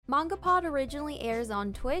MangaPod originally airs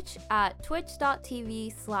on Twitch at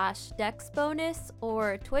twitch.tv/dexbonus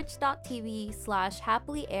or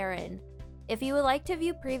twitch.tv/happilyerin. If you would like to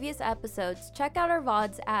view previous episodes, check out our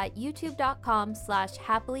VODs at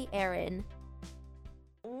youtube.com/happilyerin.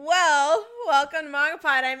 Well, welcome to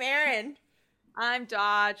MangaPod. I'm Erin. I'm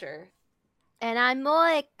Dodger. And I'm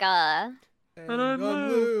Moika. And I'm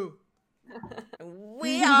Lou.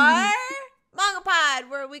 We are MangaPod.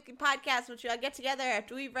 We're a weekly podcast which we all get together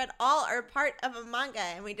after we've read all or part of a manga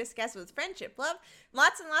and we discuss with friendship, love,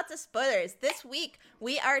 lots and lots of spoilers. This week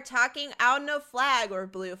we are talking Ao no Flag or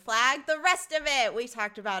Blue Flag. The rest of it, we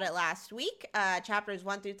talked about it last week, chapters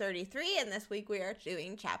 1 through 33, and this week we are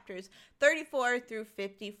doing chapters 34 through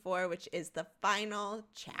 54, which is the final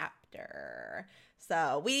chapter.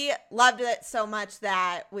 So we loved it so much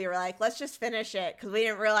that we were like, let's just finish it because we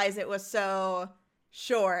didn't realize it was so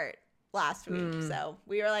short last week. So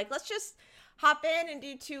we were like, let's just hop in and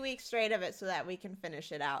do 2 weeks straight of it so that we can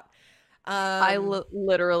finish it out.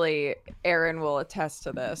 Literally, Erin will attest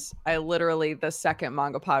to this. I literally, the second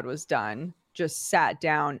MangaPod was done, just sat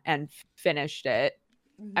down and finished it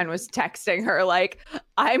and was texting her like,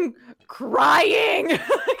 I'm crying. It's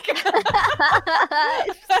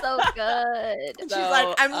so good. She's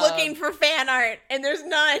like, I'm looking for fan art and there's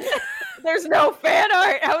none. There's no fan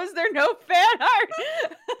art. How is there no fan art?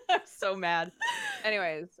 I'm so mad.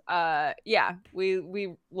 Anyways, yeah,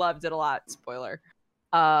 we loved it a lot. Spoiler.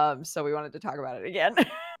 So we wanted to talk about it again.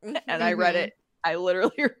 And I read it. I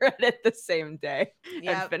literally read it the same day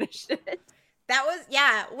and finished it. That was,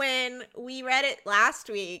 when we read it last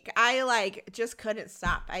week, I just couldn't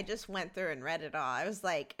stop. I just went through and read it all. I was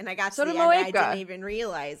like, and I got to the end, I didn't even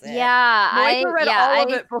realize it. Yeah, I read all of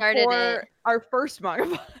it started before our first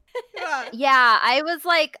manga. Yeah, I was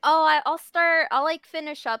like, I'll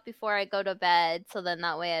finish up before I go to bed, so then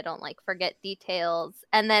that way I don't forget details.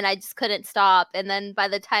 And then I just couldn't stop. And then by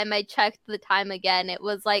the time I checked the time again, it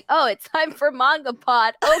was like, oh, it's time for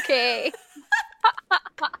MangaPod. Okay.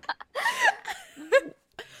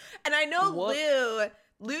 And I know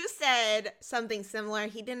Lou said something similar. I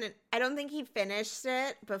don't think he finished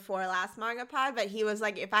it before last MangaPod, but he was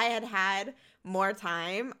like, if I had had more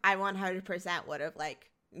time, I 100% would have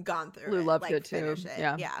gone through Lou it. loved it too. Finished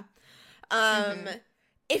it. Yeah.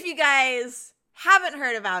 If you guys haven't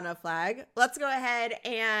heard of Ao no Flag, let's go ahead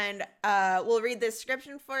and we'll read the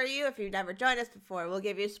description for you. If you've never joined us before, we'll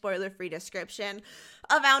give you a spoiler-free description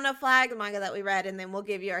of Ao no Flag, the manga that we read, and then we'll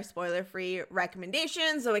give you our spoiler-free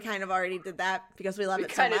recommendations. So we kind of already did that because we love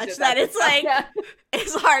it so much that it's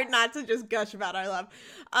it's hard not to just gush about our love.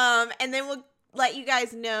 And then we'll let you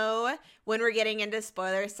guys know when we're getting into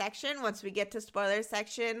spoiler section. Once we get to spoiler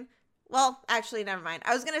section, well, actually, never mind.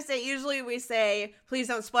 I was going to say, usually we say, please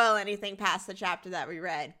don't spoil anything past the chapter that we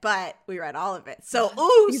read, but we read all of it. So,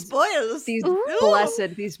 spoilers. These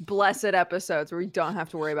blessed episodes where we don't have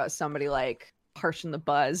to worry about somebody harshing the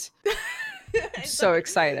buzz. I'm so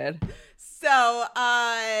excited. So,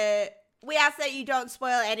 we ask that you don't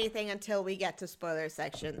spoil anything until we get to spoiler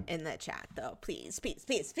section in the chat, though. Please, please,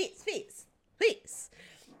 please, please, please, please.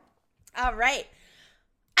 All right.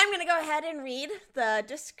 I'm going to go ahead and read the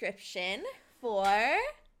description for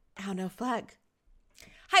Ao no Flag.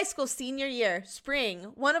 High school senior year,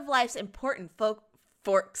 spring, one of life's important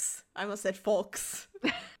forks. I almost said folks.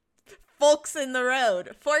 Forks in the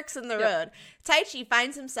road. Taichi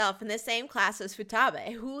finds himself in the same class as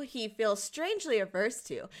Futabe, who he feels strangely averse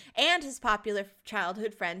to, and his popular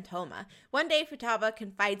childhood friend Toma. One day, Futaba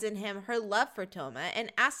confides in him her love for Toma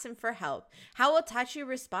and asks him for help. How will Taichi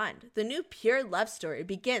respond? The new pure love story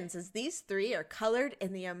begins as these three are colored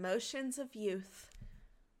in the emotions of youth.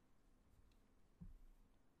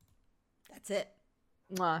 That's it.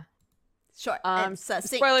 Mwah. Short and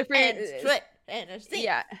succinct. Spoiler-free.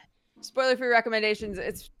 Yeah. Spoiler-free recommendations.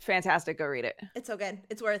 It's fantastic. Go read it. It's so good.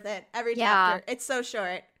 It's worth it. Every chapter. It's so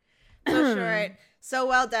short. So short. So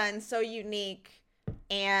well done. So unique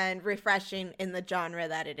and refreshing in the genre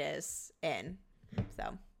that it is in.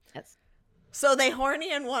 So. Yes. So they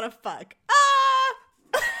horny and want to fuck.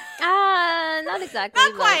 Not exactly.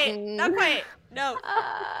 Not quite. Not quite. No.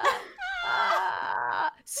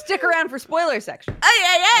 Stick around for spoiler section.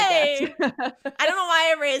 Hey! I don't know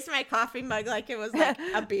why I raised my coffee mug like it was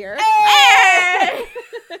a beer. Hey!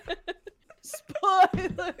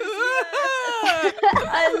 Spoilers.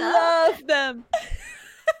 I love them.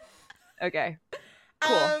 Okay.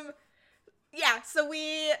 Cool. Yeah, so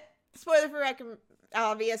we spoiler for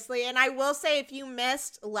obviously, and I will say if you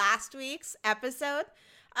missed last week's episode,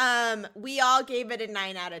 We all gave it a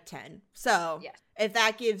 9 out of 10. So Yes. if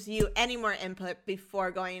that gives you any more input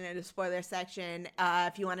before going into the spoiler section,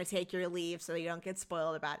 if you want to take your leave so you don't get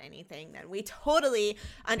spoiled about anything, then we totally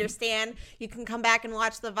understand. You can come back and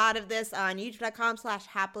watch the VOD of this on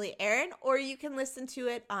youtube.com/happilyerin, or you can listen to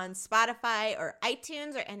it on Spotify or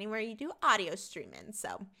iTunes or anywhere you do audio streaming.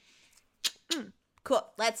 So cool.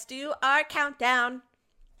 Let's do our countdown.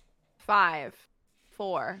 5,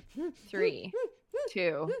 4, 3,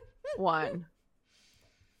 2, 1.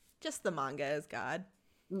 Just the manga is God.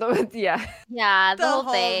 Yeah. Yeah, the, The whole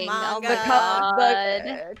whole thing. Oh manga. my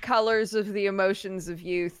The God. colors of the emotions of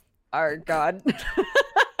youth are God.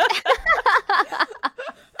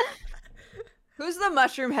 Who's the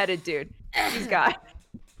mushroom-headed dude? He's God.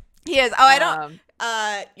 He is. Oh, I don't.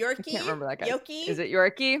 Yorkie. I can't remember that guy. Yoki. Is it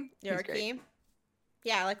Yorkie? He's great. Yorkie?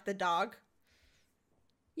 Yeah, like the dog.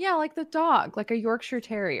 Yeah, like the dog, like a Yorkshire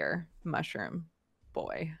Terrier mushroom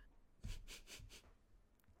boy.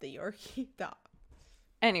 The Yorkie dog.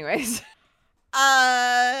 Anyways.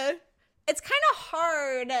 It's kind of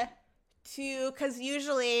hard to, because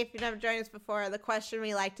usually, if you've never joined us before, the question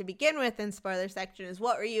we like to begin with in spoiler section is,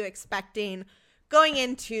 what were you expecting going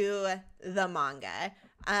into the manga?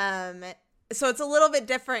 So it's a little bit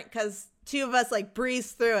different because two of us like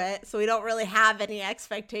breeze through it, so we don't really have any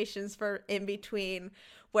expectations for in between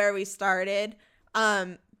where we started.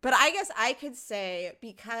 But I guess I could say,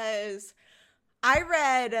 because I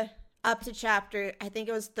read up to chapter, I think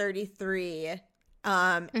it was 33, in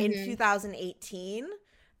 2018.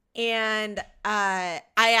 And I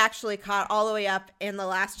actually caught all the way up in the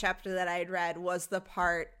last chapter that I had read was the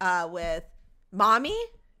part with Mommy.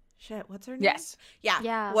 Shit, what's her name? Yes.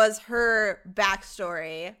 Yeah. Was her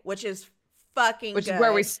backstory, which is fucking Which good. is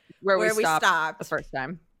where we stopped the stopped. first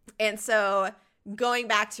time. And so going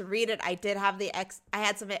back to read it, I did have I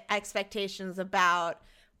had some expectations about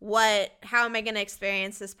how am I going to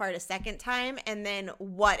experience this part a second time, and then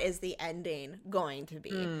what is the ending going to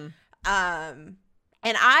be. And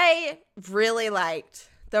I really liked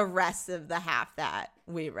the rest of the half that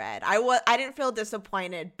we read. I didn't feel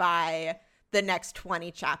disappointed by the next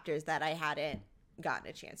 20 chapters that I hadn't gotten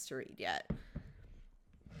a chance to read yet.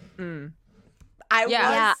 Go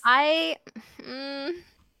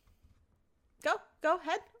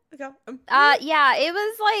ahead. Go. Yeah, it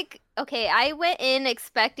was like, okay, I went in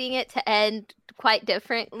expecting it to end quite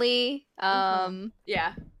differently.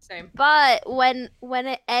 Yeah, same. But when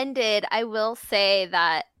it ended, I will say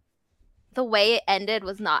that the way it ended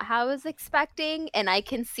was not how I was expecting, and I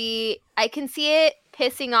can see it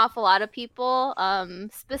pissing off a lot of people,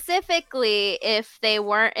 specifically if they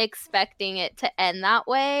weren't expecting it to end that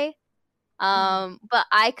way. But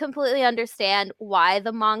I completely understand why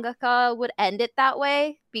the mangaka would end it that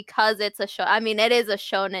way, because it's a show. I mean, it is a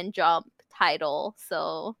Shonen Jump title,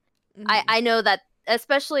 so I know that,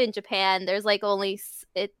 especially in Japan, there's like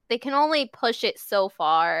they can only push it so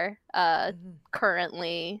far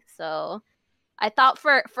currently. So I thought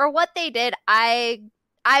for what they did, I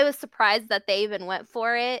was surprised that they even went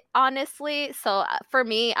for it, honestly. So for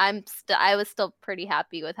me, I was still pretty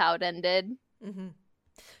happy with how it ended.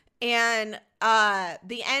 And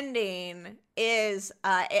the ending is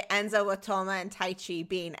it ends up with Toma and Taichi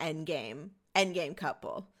being endgame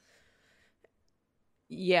couple.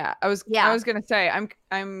 Yeah, I was gonna say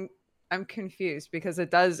I'm confused because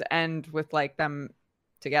it does end with like them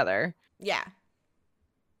together. Yeah.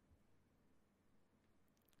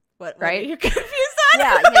 What right? Are you confused on?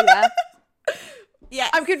 Yeah. Yeah.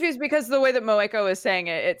 I'm confused because the way that Moeko was saying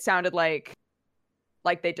it, it sounded like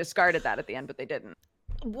they discarded that at the end, but they didn't.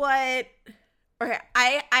 What? Okay,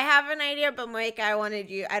 I have an idea, but Mike, I don't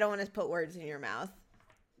want to put words in your mouth.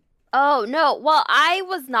 Oh no! Well, I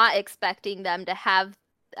was not expecting them to have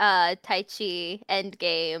Taichi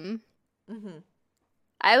endgame.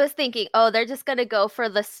 I was thinking, they're just gonna go for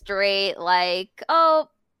the straight, like,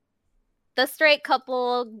 the straight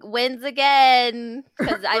couple wins again,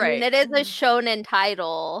 because I mean it is a shonen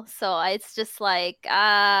title, so it's just like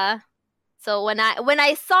So when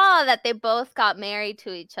I saw that they both got married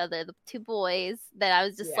to each other, the two boys, then I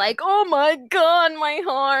was just like, oh my god, my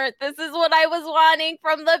heart! This is what I was wanting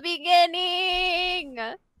from the beginning.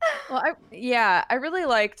 Well, I really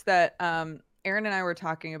liked that. Aaron and I were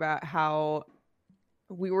talking about how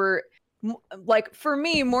we were like, for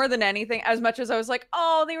me, more than anything, as much as I was like,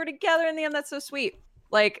 oh, they were together in the end, that's so sweet.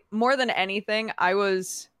 Like, more than anything, I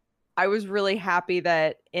was really happy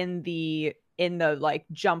that in the like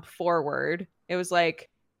jump forward, it was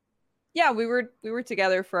like, yeah, we were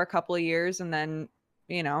together for a couple of years, and then,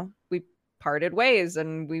 you know, we parted ways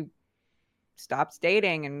and we stopped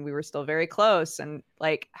dating, and we were still very close, and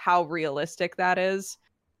like how realistic that is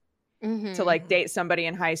to like date somebody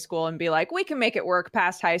in high school and be like, we can make it work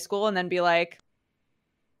past high school, and then be like,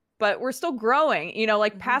 but we're still growing, you know,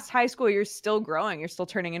 like past high school, you're still growing, you're still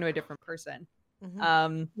turning into a different person.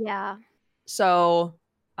 Yeah. So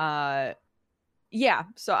yeah,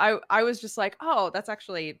 so I was just like, oh, that's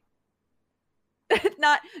actually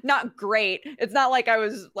not great. It's not like I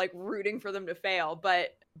was like rooting for them to fail,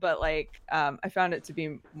 but like I found it to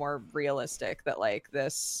be more realistic that like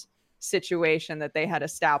this situation that they had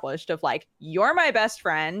established of like, you're my best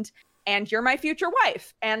friend and you're my future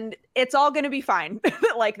wife and it's all going to be fine.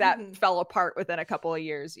 Like that fell apart within a couple of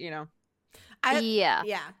years, you know. Yeah,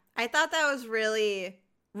 I thought that was really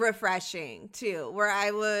refreshing too, where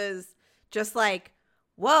I was just like,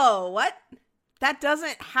 whoa, what? That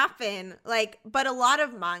doesn't happen. Like, but a lot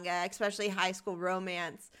of manga, especially high school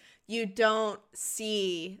romance, you don't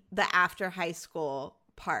see the after high school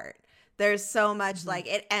part. There's so much like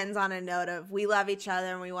it ends on a note of we love each other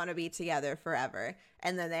and we want to be together forever.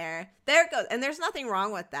 And then there it goes. And there's nothing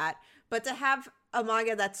wrong with that. But to have a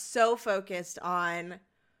manga that's so focused on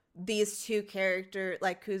these two characters,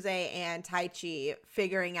 like Kuze and Taichi,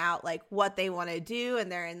 figuring out like what they want to do,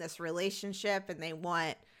 and they're in this relationship and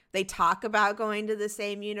they talk about going to the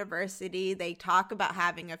same university. They talk about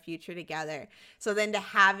having a future together. So then to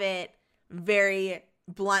have it very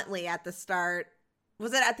bluntly at the start,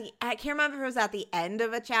 was it I can't remember if it was at the end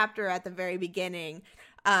of a chapter or at the very beginning,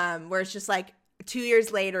 where it's just like 2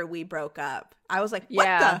 years later we broke up. I was like, what?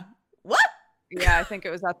 Yeah, I think it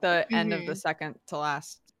was at the end of the second to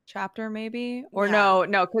last chapter maybe. Or no,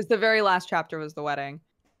 because the very last chapter was the wedding.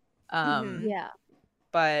 Yeah.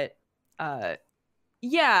 But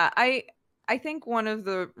yeah, I think one of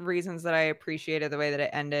the reasons that I appreciated the way that it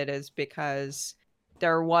ended is because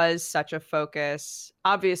there was such a focus.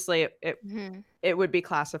 Obviously, it would be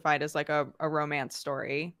classified as like a romance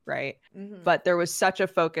story, right? But there was such a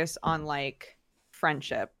focus on like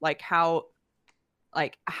friendship, like how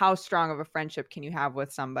strong of a friendship can you have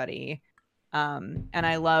with somebody? And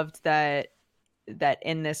I loved that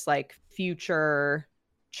in this like future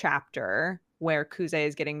chapter where Kuze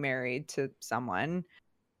is getting married to someone,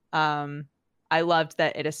 I loved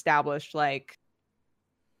that it established like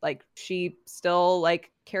she still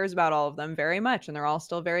like cares about all of them very much and they're all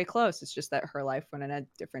still very close. It's just that her life went in a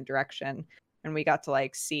different direction, and we got to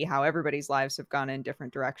like see how everybody's lives have gone in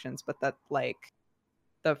different directions, but that like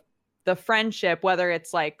the friendship, whether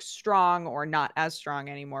it's like strong or not as strong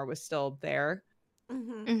anymore, was still there.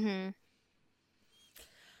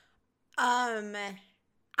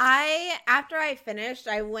 After I finished,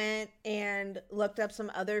 I went and looked up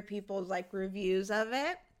some other people's like reviews of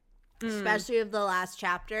it, especially of the last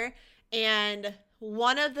chapter. And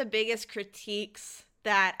one of the biggest critiques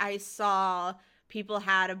that I saw people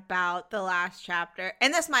had about the last chapter,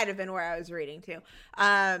 and this might have been where I was reading too,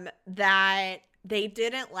 that they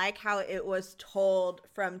didn't like how it was told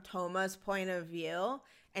from Toma's point of view.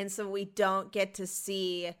 And so we don't get to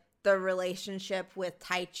see the relationship with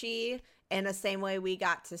Taichi in the same way we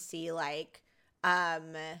got to see like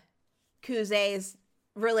Kuze's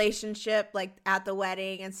relationship like at the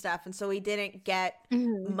wedding and stuff. And so we didn't get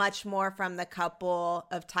much more from the couple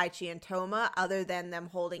of Taichi and Toma other than them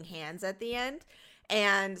holding hands at the end.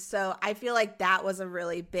 And so I feel like that was a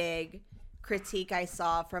really big critique I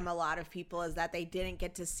saw from a lot of people, is that they didn't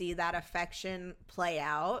get to see that affection play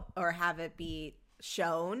out or have it be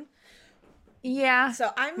shown. Yeah. So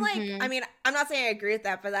I'm like, I mean, I'm not saying I agree with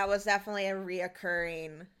that, but that was definitely a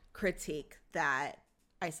reoccurring critique that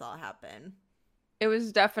I saw happen. It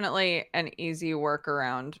was definitely an easy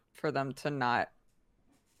workaround for them to not,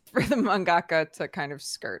 for the mangaka to kind of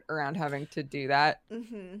skirt around having to do that.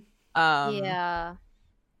 Yeah.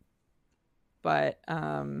 But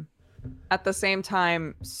at the same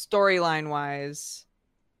time, storyline wise,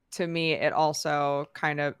 to me, it also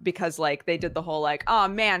kind of, because like they did the whole like, oh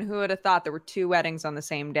man, who would have thought there were 2 weddings on the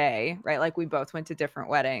same day, right? Like we both went to different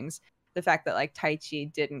weddings. The fact that like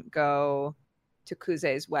Taichi didn't go to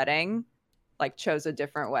Kuze's wedding, like chose a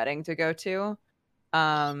different wedding to go to.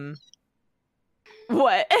 What?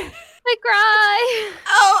 I cry.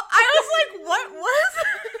 Oh, I was like, what was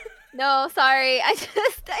No, sorry. I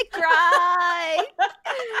cry.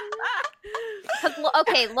 'Cause,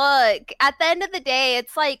 okay, look. At the end of the day,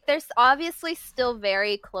 it's like they're obviously still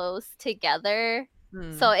very close together.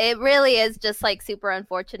 So it really is just like super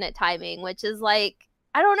unfortunate timing, which is like,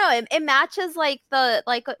 I don't know. It matches like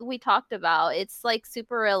we talked about. It's like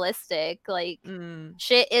super realistic. Like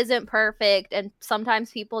shit isn't perfect, and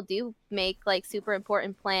sometimes people do make like super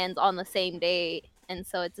important plans on the same day. And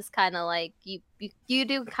so it's just kind of like you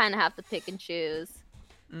do kind of have to pick and choose.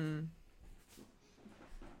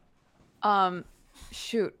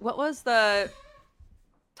 shoot, what was the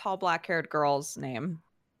tall black-haired girl's name?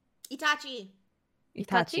 Itachi.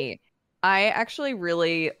 Itachi. I actually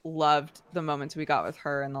really loved the moments we got with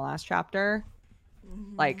her in the last chapter.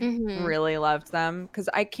 Like, really loved them. Because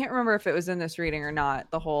I can't remember if it was in this reading or not,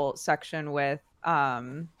 the whole section with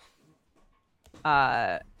Aki,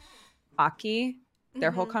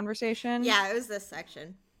 their whole conversation. Yeah, it was this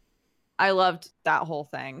section. I loved that whole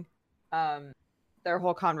thing. Their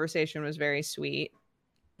whole conversation was very sweet.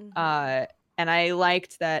 And I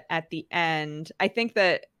liked that at the end, I think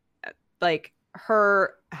that like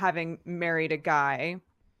her having married a guy,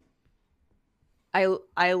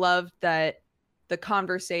 I loved that the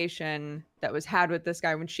conversation that was had with this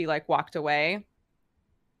guy when she like walked away,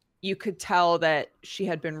 you could tell that she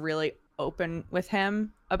had been really open with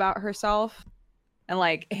him about herself, and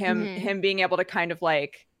like him being able to kind of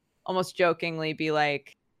like almost jokingly be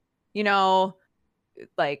like, you know,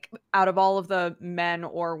 like out of all of the men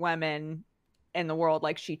or women in the world,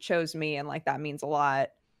 like she chose me, and like that means a lot.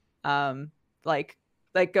 Like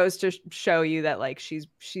goes to show you that like she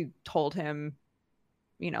told him,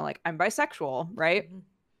 you know, like I'm bisexual, right?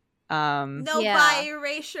 No bi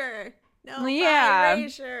erasure. No bi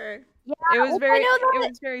erasure. Yeah, it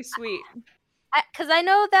was very sweet. Because I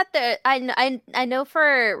know that I know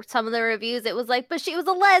for some of the reviews it was like, but she was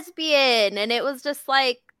a lesbian, and it was just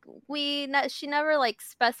like she never like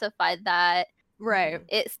specified that, right?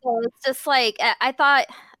 So it's just like I thought,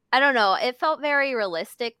 I don't know, it felt very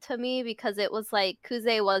realistic to me because it was like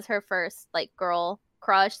Kuze was her first like girl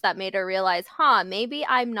crush that made her realize, maybe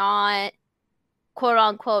I'm not quote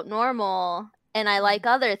unquote normal, and I like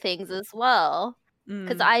other things as well.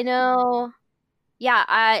 Because I know. Yeah,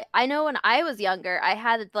 I know when I was younger, I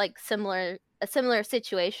had like a similar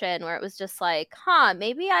situation where it was just like,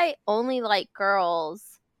 maybe I only like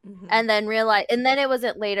girls, and then it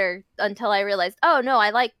wasn't later until I realized, oh no,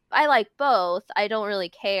 I like both. I don't really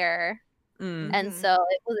care, and so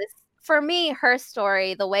it was for me. Her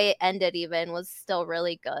story, the way it ended, even was still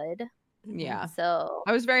really good. Yeah, so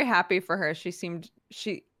I was very happy for her.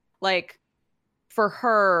 She like for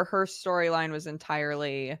her storyline was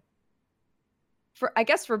entirely. I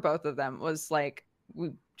guess for both of them was like,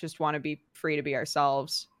 we just want to be free to be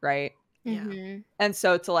ourselves, right? Yeah. And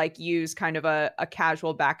so to like use kind of a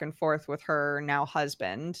casual back and forth with her now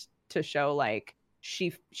husband to show like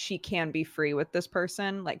she can be free with this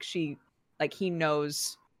person, like he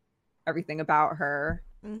knows everything about her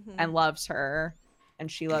and loves her,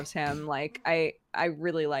 and she loves him. Like I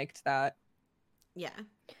really liked that.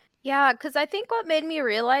 Yeah, because I think what made me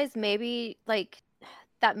realize maybe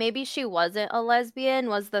she wasn't a lesbian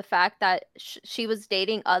was the fact that she was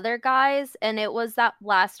dating other guys, and it was that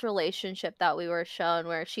last relationship that we were shown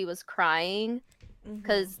where she was crying,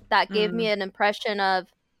 because that gave me an impression of,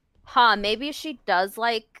 maybe she does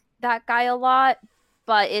like that guy a lot,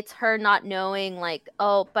 but it's her not knowing like,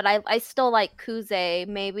 oh, but I still like Kuze.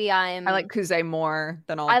 Maybe I like Kuze more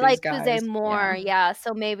than all I these like guys. Kuze more, yeah.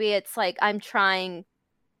 So maybe it's like I'm trying.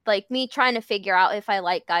 Like me trying to figure out if I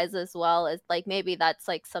like guys as well, is like maybe that's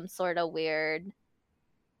like some sort of weird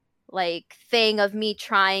like thing of me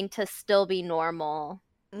trying to still be normal.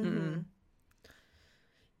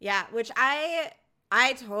 Yeah, which I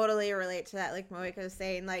totally relate to that. Like Moeka was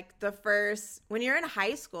saying, like when you're in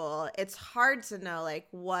high school, it's hard to know like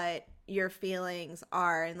what your feelings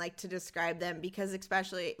are and like to describe them, because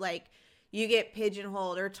especially like you get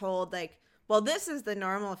pigeonholed or told like, well, this is the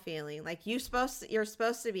normal feeling. Like you're supposed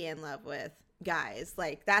to be in love with guys.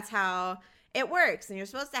 Like that's how it works. And you're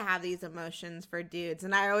supposed to have these emotions for dudes.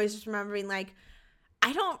 And I always just remember being like,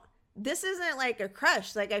 this isn't like a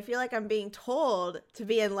crush. Like I feel like I'm being told to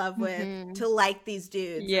be in love with, to like these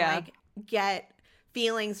dudes and like get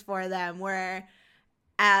feelings for them. Whereas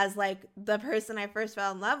like the person I first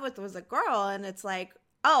fell in love with was a girl, and it's like,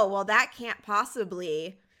 oh, well, that can't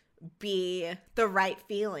possibly be the right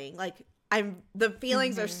feeling. Like the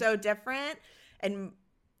feelings are so different, and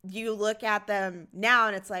you look at them now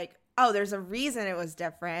and it's like, oh, there's a reason it was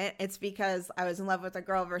different. It's because I was in love with a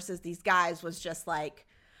girl versus these guys was just like,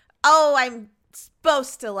 oh, I'm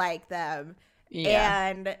supposed to like them.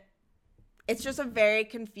 And it's just a very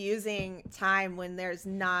confusing time when there's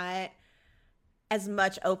not as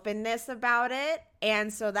much openness about it.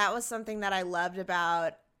 And so that was something that I loved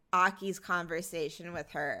about Aki's conversation with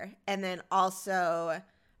her. And then also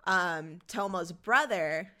Tomo's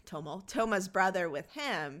brother with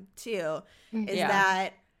him too, is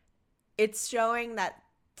that it's showing that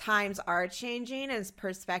times are changing and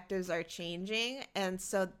perspectives are changing, and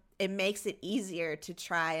so it makes it easier to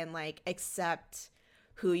try and like accept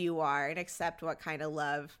who you are and accept what kind of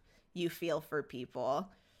love you feel for people.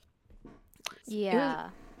 Yeah.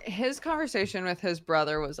 His conversation with his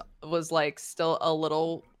brother was like still a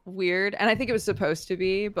little weird, and I think it was supposed to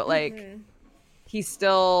be, but like Mhm. he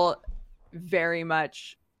still very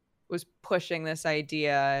much was pushing this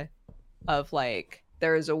idea of like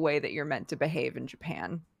there is a way that you're meant to behave in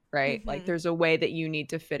Japan, right? Like Mhm. there's a way that you need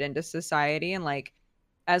to fit into society, and like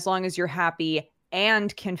as long as you're happy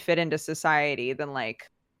and can fit into society, then like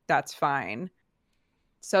that's fine.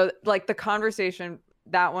 So like the conversation,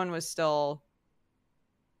 that one was still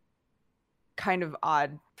kind of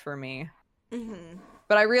odd for me. Mhm.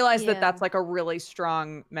 But I realized that Yeah. that's like a really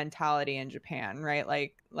strong mentality in Japan, right?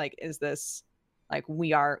 Like is this like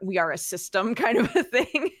we are a system kind of a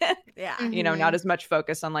thing? Yeah. You know, not Mhm. as much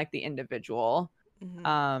focus on like the individual.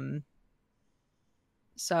 Mhm.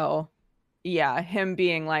 So yeah, him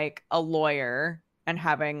being like a lawyer and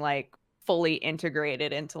having like fully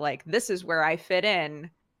integrated into like this is where I fit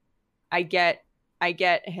in. I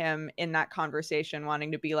get him in that conversation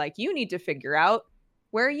wanting to be like, you need to figure out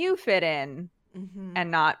where you fit in Mhm.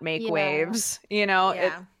 and not make Yeah. waves. You know,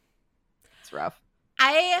 Yeah. it's rough.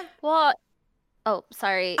 Well, oh,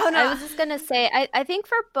 sorry. Oh, I no. was just gonna say, I think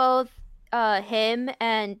for both him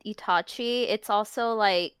and Itachi, it's also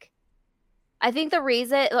like I think the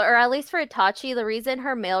reason, or at least for Itachi, the reason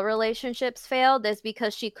her male relationships failed is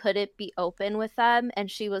because she couldn't be open with them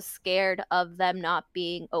and she was scared of them not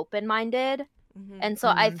being open-minded. Mhm. And so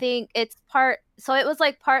I think it was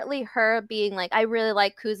like partly her being like, I really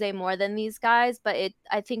like Kuze more than these guys, but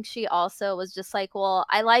I think she also was just like, well,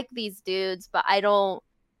 I like these dudes, but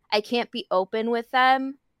I can't be open with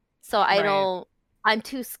them. So Right. I'm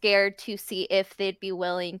too scared to see if they'd be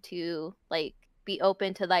willing to like be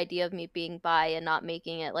open to the idea of me being bi and not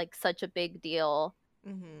making it like such a big deal.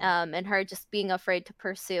 Mhm. And her just being afraid to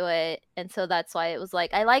pursue it. And so that's why it was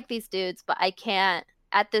like, I like these dudes, but I can't,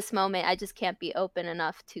 at this moment, I just can't be open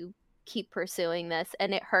enough to keep pursuing this.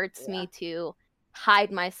 And it hurts me to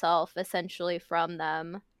hide myself essentially from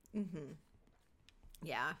them. Mhm.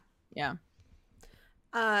 Yeah. Yeah.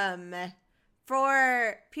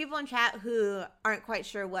 For people in chat who aren't quite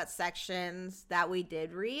sure what sections that we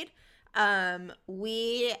did read,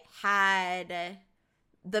 we had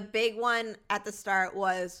the big one at the start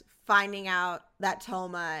was finding out that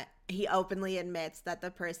Toma, he openly admits that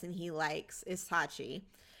the person he likes is Tachi.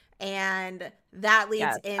 And that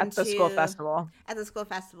leads into at the school festival. At the school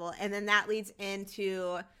festival. And then that leads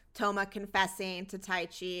into Toma confessing to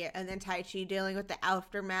Taichi, and then Taichi dealing with the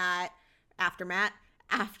aftermath.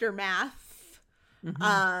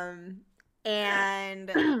 Mhm. And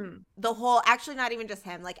the whole, actually not even just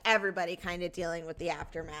him, like everybody kind of dealing with the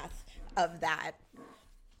aftermath of that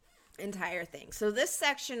entire thing. So this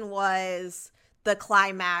section was the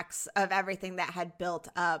climax of everything that had built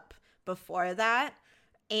up before that,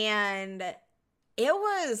 and it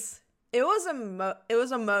was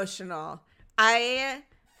emotional. I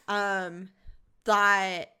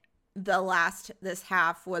thought this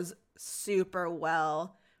half was super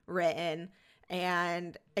well written,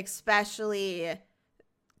 and especially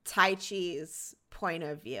Taichi's point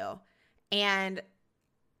of view. And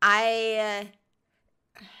I'm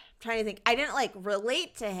trying to think, I didn't like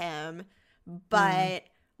relate to him, but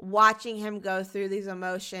watching him go through these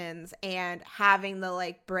emotions and having the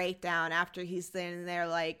like breakdown after he's standing there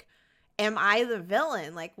like, am I the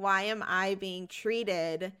villain? Like, why am I being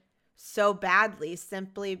treated so badly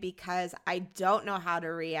simply because I don't know how to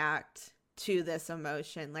react to this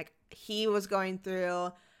emotion? Like, he was going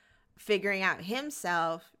through figuring out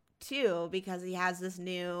himself too, because he has this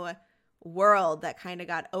new world that kind of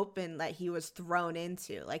got open that he was thrown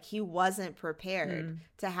into. Like, he wasn't prepared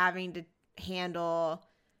to having to handle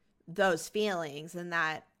those feelings and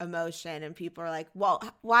that emotion. And people are like, well,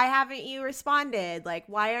 why haven't you responded? Like,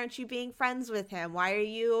 why aren't you being friends with him? Why are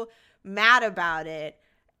you mad about it?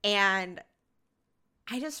 And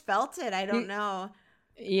I just felt it. I don't know.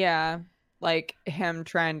 Yeah. Like him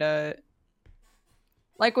trying to,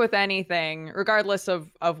 like with anything, regardless of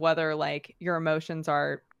whether like your emotions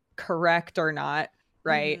are correct or not,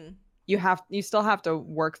 right? You still have to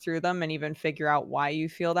work through them and even figure out why you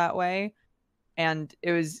feel that way. And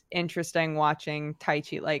it was interesting watching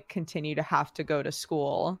Taichi like continue to have to go to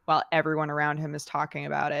school while everyone around him is talking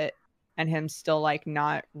about it, and him still like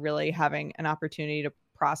not really having an opportunity to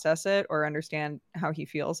process it or understand how he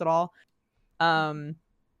feels at all. And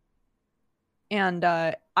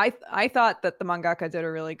I thought that the mangaka did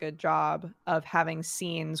a really good job of having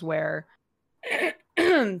scenes where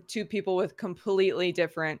two people with completely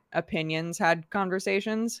different opinions had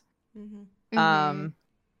conversations.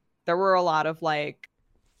 There were a lot of like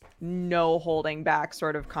no holding back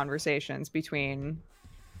sort of conversations between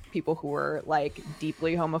people who were like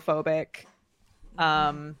deeply homophobic.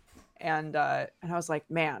 And I was like,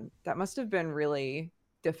 man, that must have been really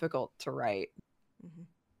difficult to write. Mhm.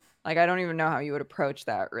 Like, I don't even know how you would approach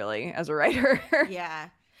that really as a writer. Yeah.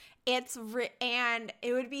 And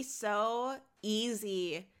it would be so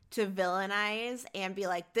easy to villainize and be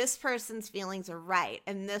like, this person's feelings are right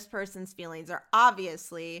and this person's feelings are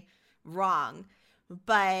obviously wrong.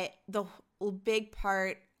 But the big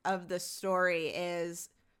part of the story is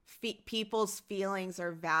people's feelings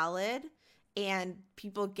are valid and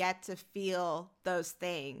people get to feel those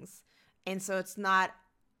things. And so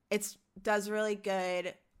it does really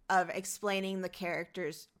good of explaining the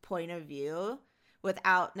character's point of view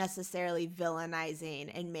without necessarily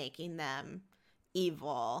villainizing and making them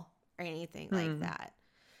evil or anything like that.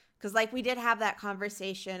 Because like we did have that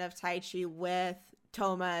conversation of Taichi with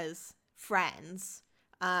Toma's friends.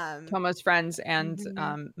 Tomo's friends and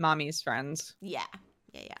Mommy's friends. Yeah.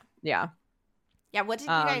 Yeah. Yeah, what did you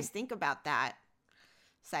guys think about that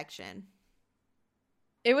section?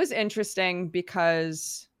 It was interesting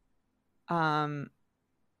because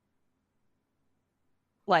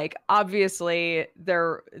like obviously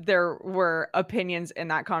there were opinions in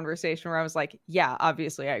that conversation where I was like, yeah,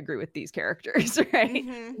 obviously I agree with these characters, right?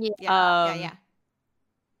 Mm-hmm. Yeah.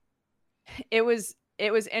 It was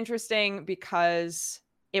interesting because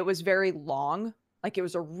it was very long. Like it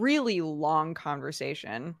was a really long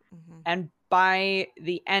conversation. Mm-hmm. And by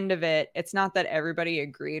the end of it, it's not that everybody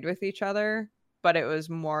agreed with each other, but it was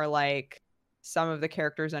more like some of the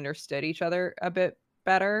characters understood each other a bit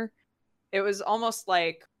better. It was almost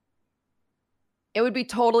like it would be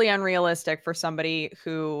totally unrealistic for somebody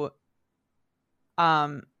who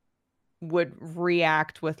would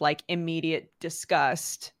react with like immediate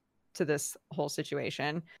disgust to this whole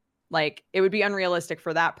situation. Like it would be unrealistic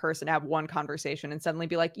for that person to have one conversation and suddenly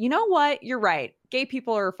be like, you know what, you're right, gay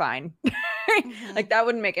people are fine. Mm-hmm. Like that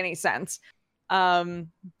wouldn't make any sense.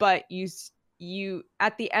 But you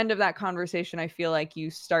at the end of that conversation, I feel like you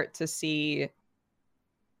start to see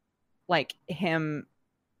like him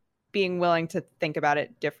being willing to think about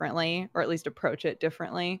it differently, or at least approach it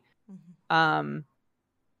differently. Mm-hmm.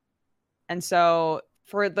 And so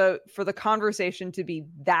for the conversation to be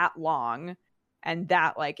that long and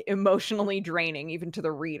that like emotionally draining even to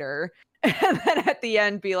the reader, and then at the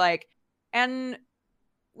end be like, and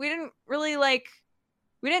we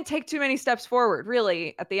didn't take too many steps forward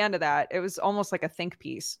really at the end of that. It was almost like a think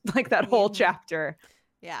piece, like that whole chapter.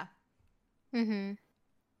 Yeah. Mm-hmm.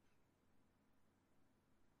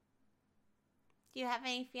 Do you have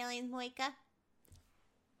any feelings, Moika?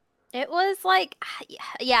 It was like,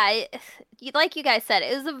 yeah, like you guys said,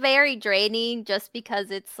 it was a very draining just because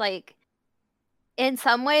it's like, in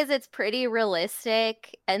some ways it's pretty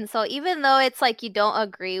realistic. And so even though it's like you don't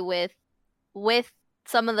agree with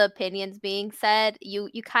some of the opinions being said, you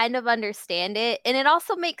kind of understand it. And it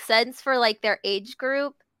also makes sense for like their age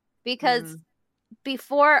group because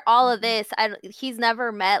before all of this, he's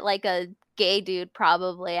never met like a gay dude,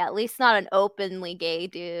 probably, at least not an openly gay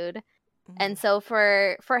dude. Mm-hmm. And so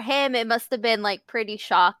for him it must have been like pretty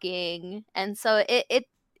shocking. And so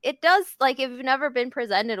it does, like, if you've never been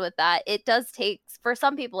presented with that, it does take, for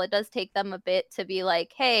some people it does take them a bit to be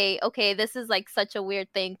like, hey, okay, this is like such a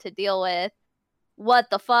weird thing to deal with, what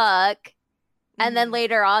the fuck. And then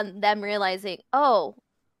later on them realizing, oh,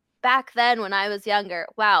 back then when I was younger,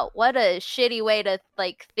 wow, what a shitty way to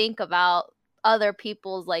like think about other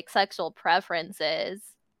people's like sexual preferences.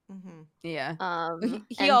 Mm-hmm. Yeah.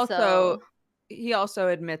 He and also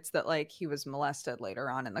admits that like he was molested later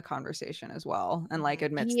on in the conversation as well, and like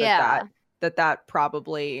admits Yeah. that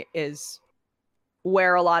probably is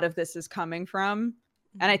where a lot of this is coming from.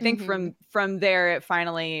 And I think from there it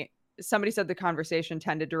finally, somebody said the conversation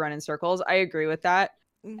tended to run in circles. I agree with that.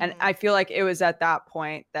 And I feel like it was at that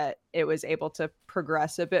point that it was able to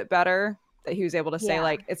progress a bit better, that he was able to say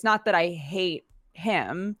like, it's not that I hate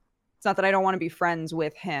him, it's not that I don't want to be friends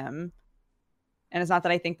with him, and it's not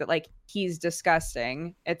that I think that like he's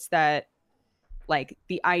disgusting, it's that like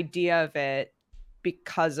the idea of it,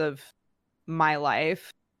 because of my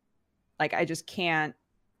life, like I can't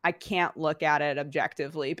look at it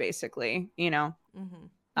objectively, basically, you know.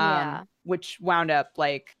 Which wound up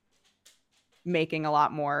like making a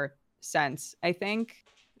lot more sense, I think.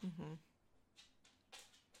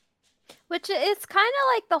 Which is kind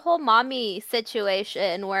of like the whole mommy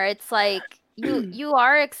situation, where it's like you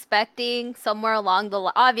are expecting somewhere along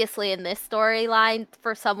the obviously in this storyline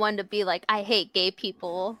for someone to be like, I hate gay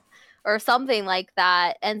people or something like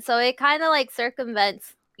that. And so it kind of like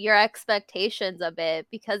circumvents your expectations a bit,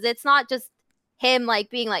 because it's not just him like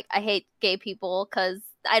being like, I hate gay people, because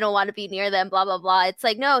I don't want to be near them, blah blah blah. It's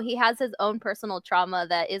like, no, he has his own personal trauma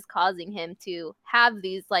that is causing him to have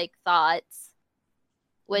these like thoughts,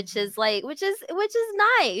 which is like which is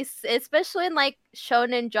nice, especially in like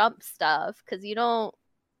Shonen Jump stuff, because they don't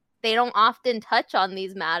often touch on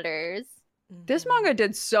these matters. This manga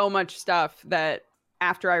did so much stuff that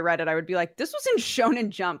after I read it, I would be like, this was in Shonen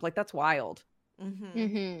Jump. Like, that's wild.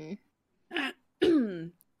 Mm-hmm.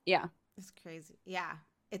 Yeah. It's crazy. Yeah.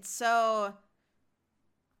 It's so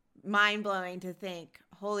mind-blowing to think,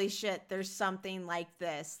 holy shit, there's something like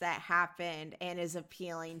this that happened and is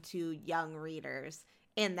appealing to young readers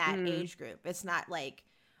in that age group. It's not like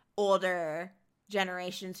older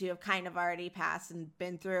generations who have kind of already passed and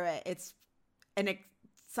been through it. It's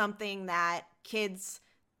something that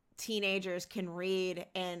teenagers can read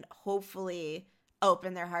and hopefully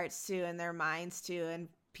open their hearts to and their minds to, and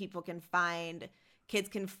kids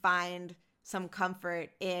can find some comfort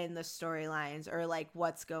in the storylines or like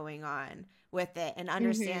what's going on with it, and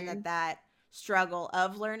understand that struggle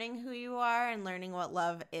of learning who you are and learning what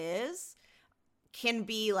love is can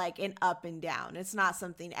be like an up and down. It's not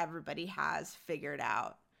something everybody has figured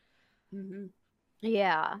out.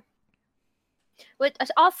 Yeah. Which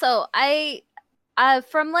also,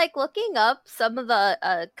 from like looking up some of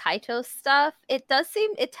the Kaito stuff, it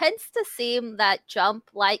tends to seem that Jump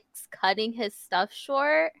likes cutting his stuff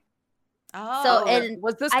short. Oh, So, and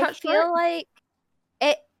was this I cut feel short? like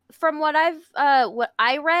it, from what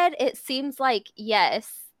I read, it seems like, yes,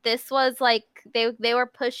 this was like they were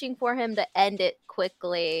pushing for him to end it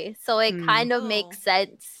quickly. So it kind of makes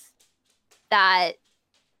sense that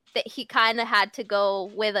he kind of had to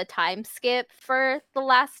go with a time skip for the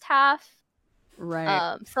last half.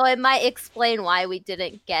 Right. So it might explain why we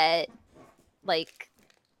didn't get like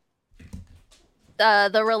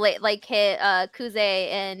Kuze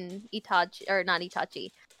and Itachi, or not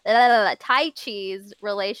Itachi, Taichi's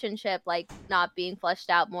relationship like not being fleshed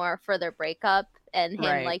out more for their breakup and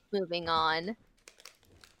him like moving on.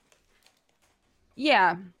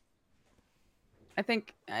 Yeah. I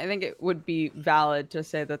think it would be valid to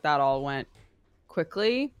say that all went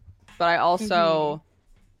quickly, but I also,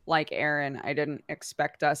 like Aaron, I didn't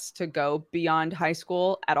expect us to go beyond high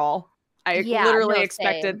school at all. I literally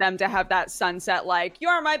expected them to have that sunset, like,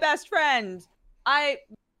 you're my best friend, I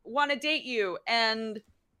want to date you, and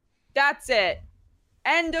that's it.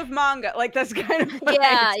 End of manga. Like, that's kind of what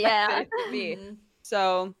I expected it to be.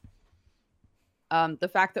 So the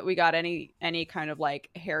fact that we got any kind of like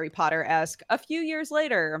Harry Potter-esque a few years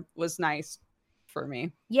later was nice for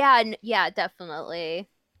me. Yeah, definitely.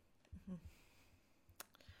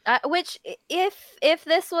 Which, if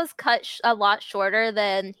this was cut a lot shorter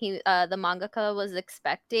than the mangaka was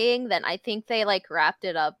expecting, then I think they like wrapped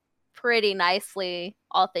it up pretty nicely,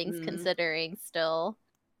 all things considering. Still,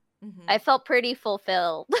 I felt pretty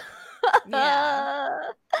fulfilled. Yeah.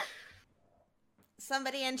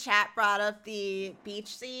 Somebody in chat brought up the beach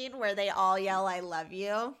scene where they all yell, "I love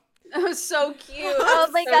you." That was so cute. Oh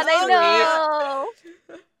my god, I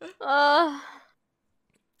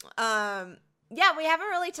know. Yeah, we haven't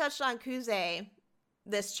really touched on Kuze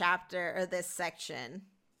this chapter or this section.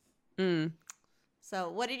 So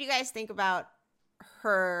what did you guys think about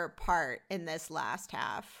her part in this last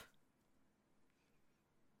half?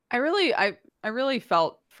 I really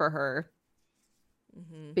felt for her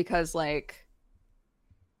because like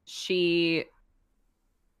she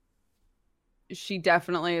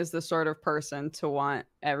definitely is the sort of person to want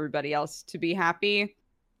everybody else to be happy.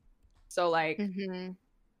 So like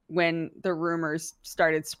when the rumors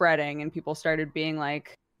started spreading and people started being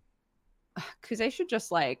like, because they should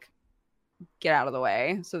just like get out of the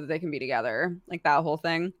way so that they can be together, like that whole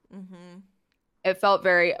thing. It felt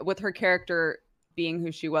very, with her character being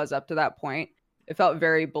who she was up to that point, it felt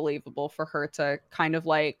very believable for her to kind of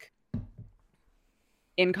like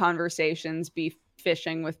in conversations be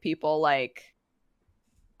fishing with people like,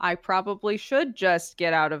 I probably should just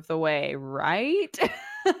get out of the way, right?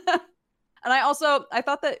 And I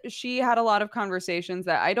thought that she had a lot of conversations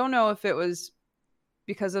that I don't know if it was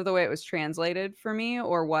because of the way it was translated for me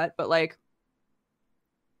or what, but like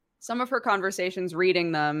some of her conversations,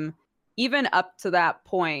 reading them, even up to that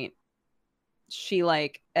point, she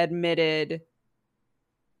like admitted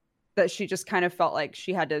that she just kind of felt like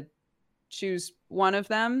she had to choose one of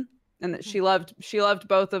them, and that she loved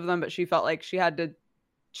both of them, but she felt like she had to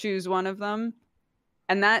choose one of them.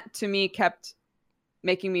 And that to me kept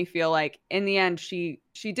making me feel like in the end she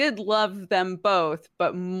did love them both,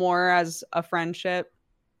 but more as a friendship.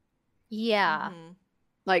 Yeah.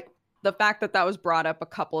 Like the fact that was brought up a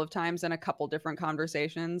couple of times in a couple different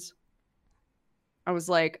conversations, I was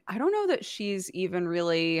like, I don't know that she's even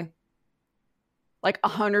really like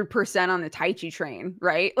 100% on the Taichi train,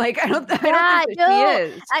 right? Like I don't think Yeah, that no,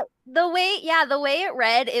 she is. the way it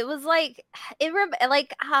read, it was like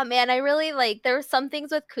man, I really like there were some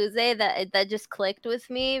things with Kuze that just clicked with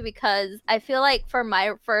me because I feel like for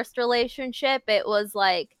my first relationship, it was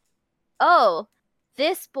like, oh,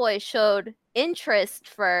 this boy showed interest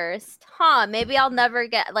first, huh? Maybe I'll never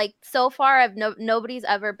get like so far. Nobody's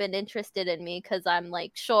ever been interested in me because I'm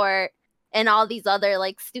like short and all these other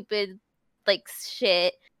like stupid like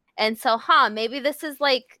shit. And so, maybe this is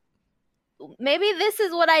what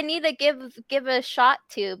I need to give a shot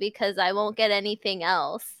to because I won't get anything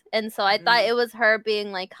else. And so I thought it was her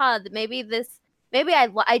being like, maybe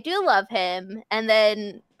I do love him. And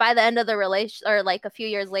then by the end of the relation, or like a few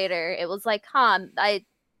years later, it was like,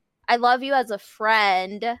 I love you as a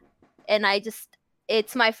friend, and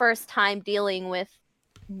it's my first time dealing with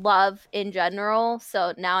love in general.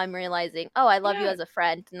 So now I'm realizing, oh, I love you as a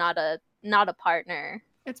friend, not a partner.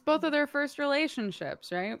 It's both of their first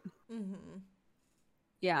relationships, right? Mm-hmm.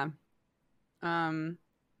 Yeah.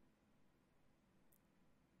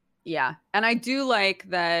 Yeah. And I do like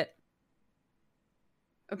that.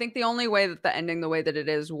 I think the only way that the ending, the way that it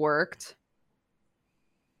is worked,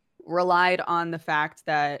 relied on the fact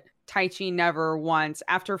that Taichi never once,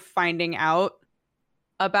 after finding out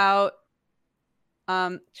about,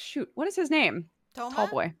 what is his name? Toma? Tall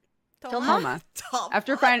boy. Toma?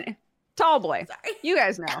 After finding tall boy. Sorry. You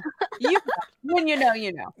guys know. When you know,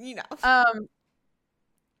 you know. You know.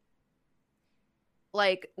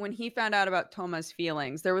 Like when he found out about Toma's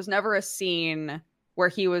feelings, there was never a scene where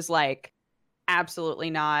he was like, absolutely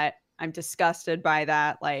not. I'm disgusted by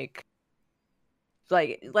that. Like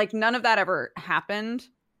none of that ever happened.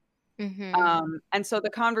 Mm-hmm. And so the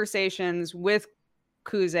conversations with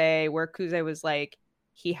Kuze, where Kuze was like,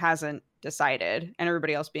 he hasn't decided, and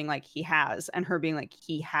everybody else being like, he has, and her being like,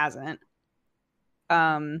 he hasn't.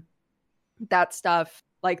 That stuff,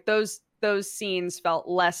 like those scenes felt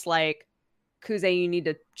less like, Kuze, you need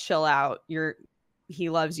to chill out. He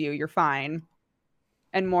loves you. You're fine.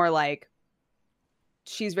 And more like,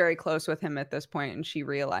 she's very close with him at this point, and she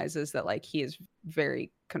realizes that like he is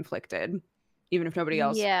very conflicted, even if nobody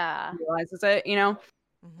else realizes it, you know?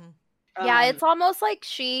 Mm-hmm. Yeah, it's almost like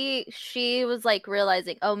she was like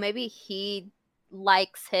realizing, oh, maybe he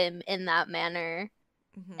likes him in that manner,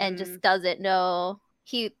 and just doesn't know.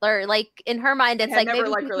 Or like in her mind, it's like never maybe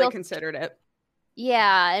like really considered it.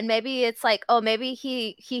 Yeah, and maybe it's like, oh, maybe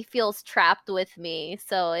he feels trapped with me.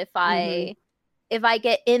 So if I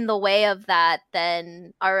get in the way of that,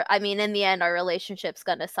 then in the end, our relationship's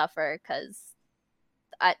gonna suffer because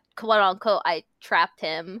I, quote unquote, I trapped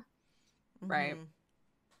him. Right.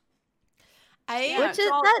 Which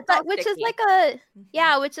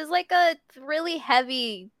is like a really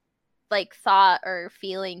heavy like thought or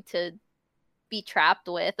feeling to be trapped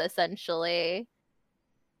with, essentially.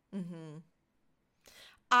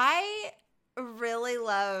 I really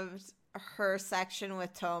loved her section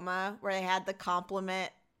with Toma where they had the angry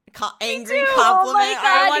compliment. Oh my God,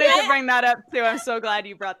 I wanted to bring that up too. I'm so glad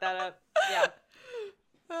you brought that up. Yeah.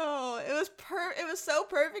 Oh, it was so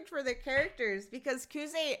perfect for the characters because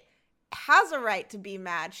Kuze has a right to be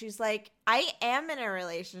mad. She's like, I am in a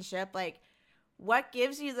relationship. Like, what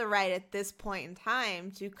gives you the right at this point in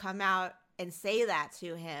time to come out and say that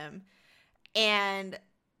to him? And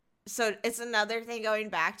so it's another thing going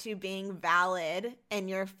back to being valid in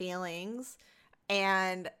your feelings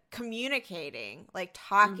and communicating, like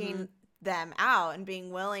talking them out and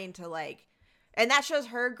being willing to like, and that shows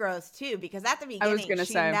her growth too, because at the beginning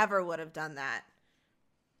she never would have done that.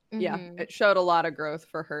 Yeah, it showed a lot of growth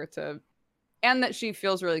for her and that she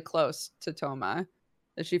feels really close to Toma,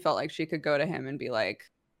 that she felt like she could go to him and be like,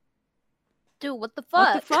 dude, what the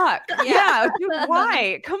fuck? What the fuck? Yeah, dude,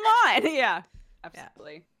 why? Come on. Yeah,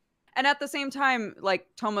 absolutely. Yeah. And at the same time, like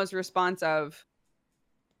Toma's response of,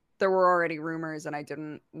 there were already rumors and I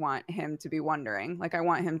didn't want him to be wondering. Like, I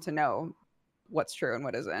want him to know what's true and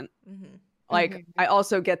what isn't. Like, I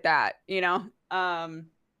also get that, you know?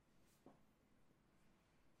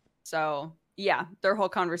 So, yeah, their whole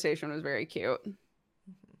conversation was very cute.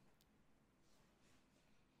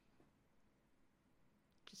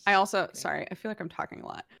 I also, sorry, I feel like I'm talking a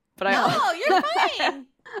lot. But you're fine.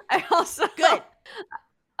 I also... Good.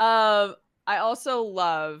 I also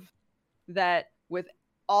love that with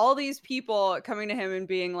all these people coming to him and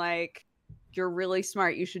being like, you're really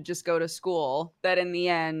smart, you should just go to school, that in the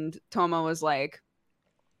end, Toma was like,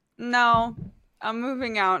 no, I'm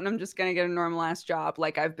moving out and I'm just going to get a normal ass job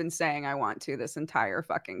like I've been saying I want to this entire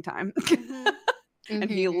fucking time. And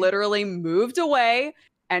he literally moved away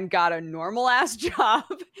and got a normal ass job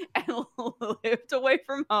and lived away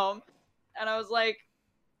from home. And I was like,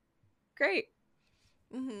 great.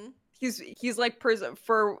 Mm-hmm. He's like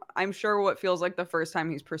for I'm sure what feels like the first time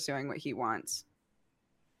he's pursuing what he wants.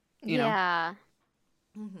 You know? Yeah.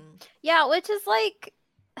 Mm-hmm. Yeah, which is like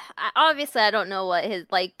obviously I don't know what his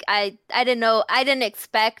like I didn't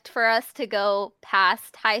expect for us to go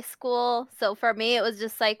past high school. So for me it was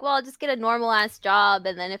just like, well, I'll just get a normal ass job,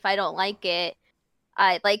 and then if I don't like it,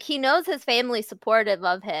 I like he knows his family's supportive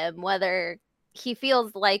of him whether he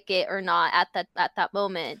feels like it or not at that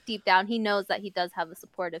moment. Deep down he knows that he does have a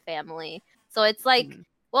supportive family. So it's like, Mhm.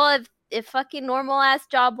 well, if fucking normal ass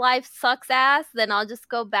job life sucks ass, then I'll just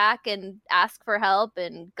go back and ask for help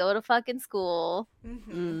and go to fucking school.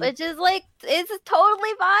 Mm-hmm. Which is like, it's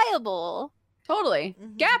totally viable. Totally.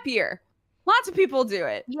 Mhm. Gap year. Lots of people do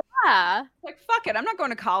it. Yeah. Like, fuck it. I'm not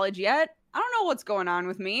going to college yet. I don't know what's going on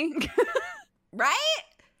with me. Right?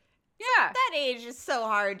 Yeah. That age is so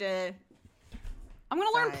hard to. I'm going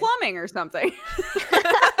to learn Fine. plumbing or something. Yeah.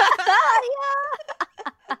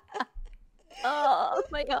 Oh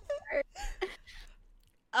my god.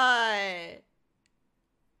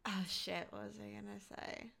 Oh shit, what was I gonna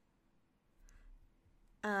say?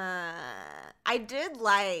 I did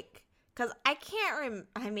like, because I can't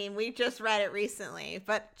I mean, we just read it recently,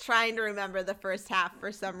 but trying to remember the first half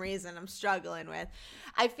for some reason I'm struggling with.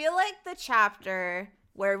 I feel like the chapter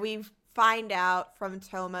where we find out from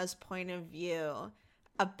Toma's point of view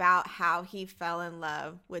about how he fell in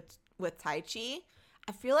love with Taichi,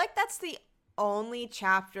 I feel like that's the only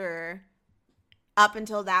chapter up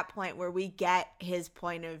until that point where we get his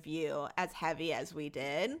point of view as heavy as we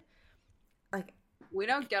did. Like, We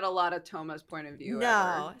don't get a lot of Toma's point of view.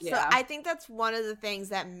 no. Ever. So I think that's one of the things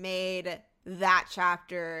that made that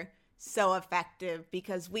chapter so effective,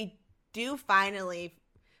 because we do finally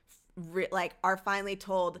are finally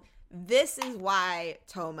told this is why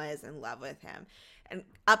Toma is in love with him. And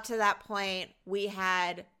up to that point, we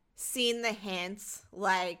had seen the hints,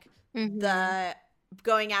 like the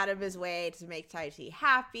going out of his way to make Taichi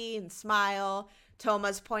happy and smile.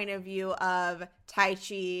 Toma's point of view of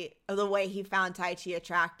Taichi, the way he found Taichi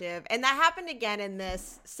attractive. And that happened again in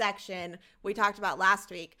this section we talked about last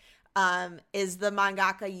week, is the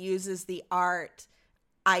mangaka uses the art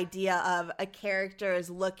idea of a character is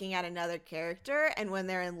looking at another character, and when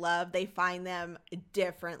they're in love they find them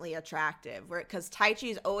differently attractive, because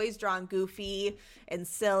Taichi's always drawn goofy and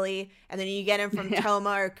silly, and then you get him from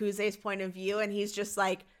Toma or Kuze's point of view and he's just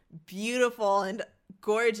like beautiful and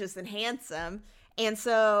gorgeous and handsome. And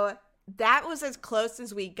so that was as close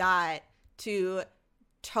as we got to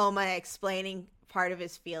Toma explaining part of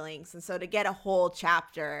his feelings, and so to get a whole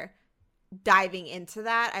chapter diving into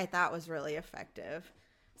that, I thought was really effective,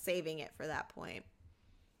 saving it for that point.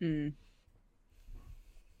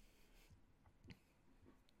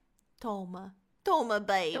 Toma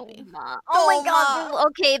baby. Toma. Oh my god.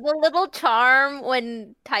 Okay, the little charm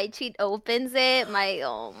when Taichi opens it,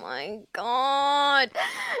 oh my god.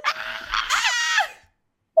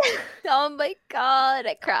 Oh my god,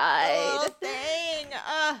 I cried. Oh, dang.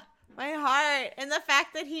 My heart. And the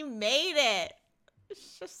fact that he made it.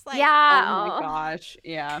 It's just like, yeah. Oh my gosh.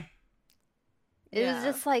 Yeah. It was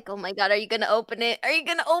just like, oh my god, are you gonna open it? Are you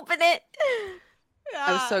gonna open it? Yeah.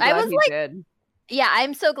 I was so glad he did. Yeah,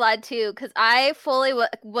 I'm so glad too, because I fully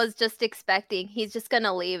was just expecting he's just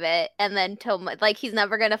gonna leave it, and then Toma, like, he's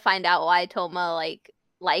never gonna find out why Toma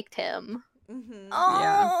liked him. Mm-hmm.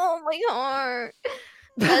 Oh my heart.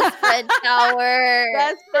 Best friend power.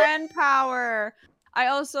 Best friend power. I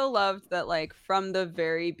also loved that, like, from the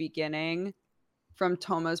very beginning, from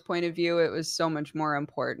Toma's point of view, it was so much more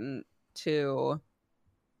important to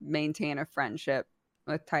maintain a friendship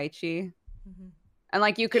with Taichi. Mm-hmm. And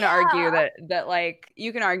like you can argue that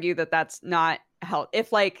that's not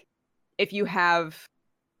if you have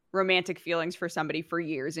romantic feelings for somebody for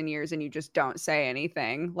years and years and you just don't say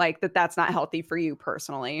anything, like that's not healthy for you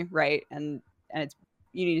personally, right? And it's,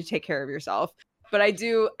 you need to take care of yourself. But I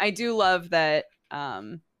do love that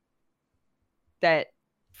that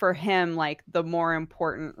for him, like, the more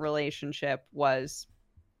important relationship was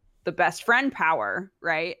the best friend power,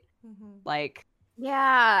 right? Mm-hmm. Like,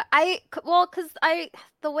 yeah, because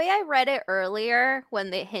the way I read it earlier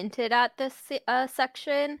when they hinted at this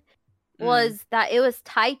section was that it was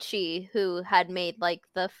Taichi who had made like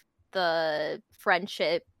the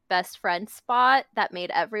friendship best friend spot that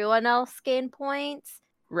made everyone else gain points,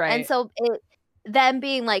 right? And so them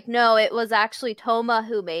being like, no, it was actually Toma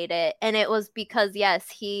who made it, and it was because yes,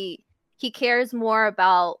 he cares more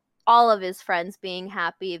about all of his friends being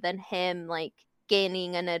happy than him like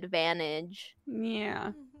gaining an advantage.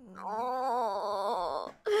 Yeah.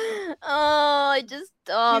 Oh, I just,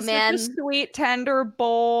 oh He's man. such a sweet, tender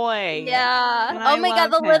boy. Yeah. And Oh I my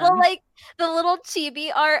god, love the him. little chibi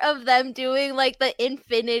art of them doing like the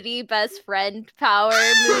infinity best friend power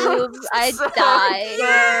moves. I'd So die.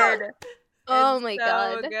 good. Oh It's my so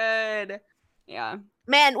god. good. Yeah.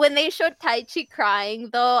 Man, when they showed Taichi crying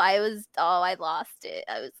though, I lost it.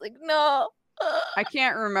 I was like, no. I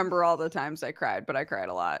can't remember all the times I cried, but I cried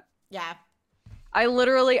a lot. Yeah. I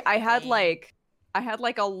had Same. I had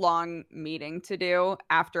like a long meeting to do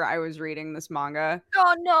after I was reading this manga.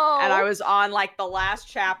 Oh no. And I was on like the last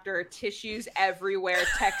chapter, tissues everywhere,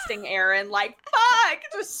 texting Aaron, like, fuck,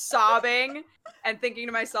 just sobbing and thinking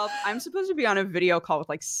to myself, I'm supposed to be on a video call with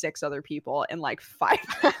like 6 other people in like 5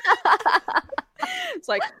 minutes. It's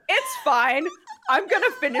like, it's fine. I'm going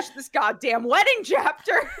to finish this goddamn wedding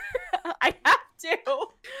chapter. I have to.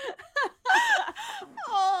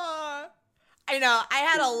 Oh, I know. I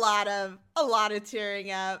had a lot of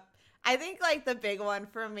tearing up. I think like the big one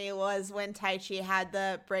for me was when Taichi had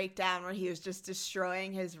the breakdown where he was just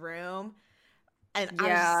destroying his room. And I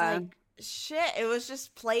was just like, shit, it was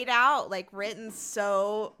just played out, like written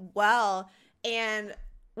so well. And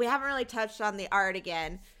we haven't really touched on the art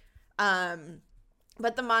again.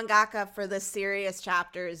 But the mangaka for the serious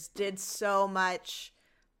chapters did so much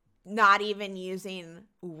not even using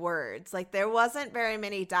words. Like there wasn't very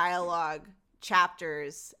many dialogue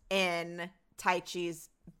chapters in Taichi's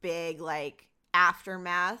big like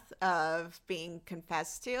aftermath of being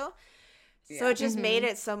confessed to. So it just made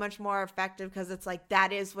it so much more effective because it's like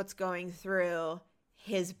that is what's going through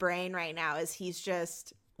his brain right now is he's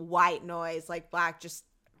just white noise, like black, just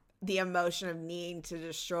the emotion of needing to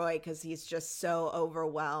destroy because he's just so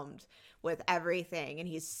overwhelmed with everything and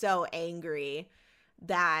he's so angry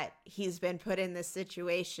that he's been put in this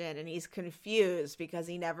situation and he's confused because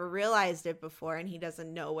he never realized it before and he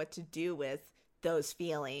doesn't know what to do with those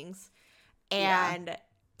feelings. And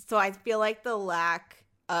so I feel like the lack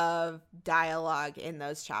of dialogue in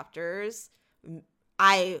those chapters,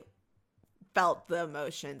 I felt the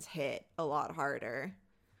emotions hit a lot harder.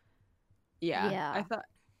 Yeah. I thought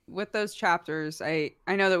with those chapters, I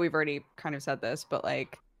know that we've already kind of said this, but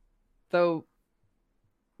like the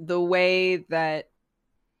way that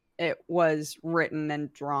it was written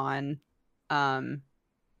and drawn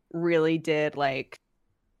really did like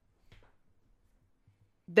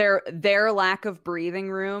their lack of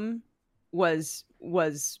breathing room was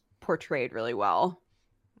portrayed really well.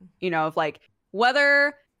 You know, of like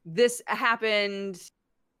whether this happened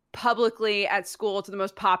publicly at school to the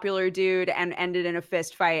most popular dude and ended in a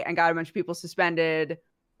fist fight and got a bunch of people suspended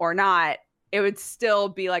or not, it would still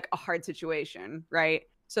be like a hard situation, right?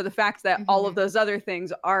 So the fact that all of those other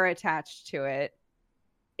things are attached to it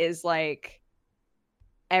is like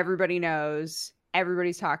everybody knows,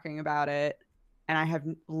 everybody's talking about it, and I have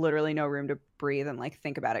literally no room to breathe and like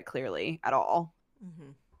think about it clearly at all.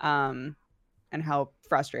 And how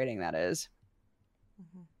frustrating that is.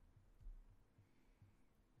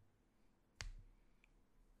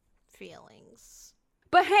 Feelings.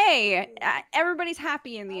 But hey, everybody's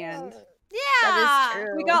happy in the end. Yeah, that is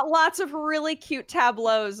true. We got lots of really cute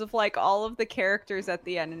tableaus of like all of the characters at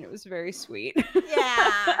the end, and it was very sweet. Yeah.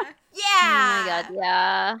 Oh my god,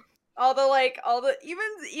 yeah. All the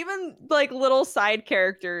even like little side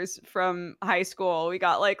characters from high school. We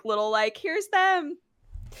got like little like here's them,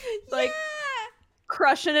 like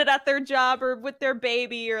crushing it at their job or with their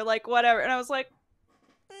baby or like whatever. And I was like,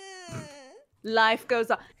 life goes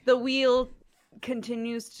on. The wheel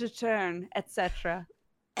continues to turn, etc.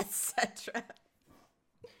 etc.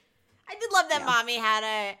 I did love that Mommy had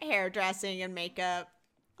a hairdressing and makeup.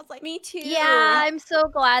 I was like, me too. Yeah, I'm so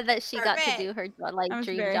glad that she got to do her like I was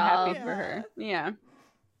dream very job. happy for her. Yeah.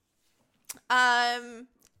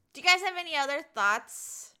 Do you guys have any other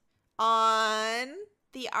thoughts on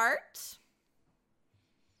the art?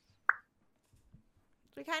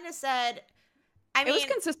 We kind of said, I mean, it was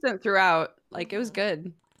consistent throughout. Like it was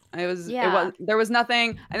good. There was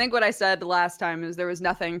nothing. I think what I said last time is there was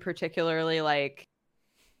nothing particularly like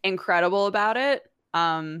incredible about it.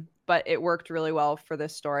 But it worked really well for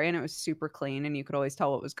this story and it was super clean and you could always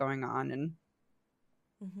tell what was going on and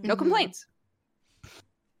no complaints.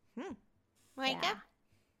 Micah?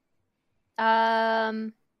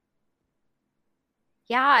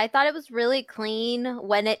 Yeah, I thought it was really clean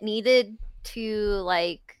when it needed to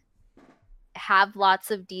like have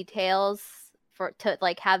lots of details to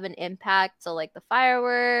like have an impact. So like the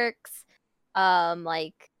fireworks,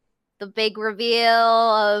 like the big reveal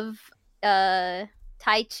of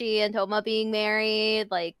Taichi and Toma being married,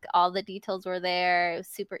 like all the details were there. It was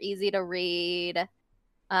super easy to read.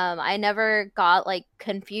 I never got like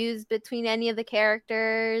confused between any of the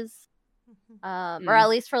characters, or at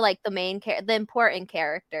least for like the important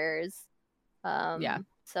characters. Yeah.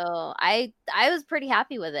 So I was pretty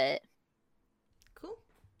happy with it. Cool.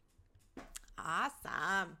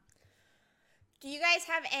 Awesome. Do you guys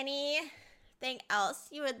have anything else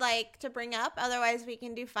you would like to bring up? Otherwise, we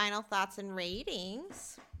can do final thoughts and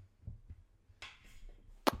ratings.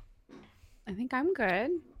 I think I'm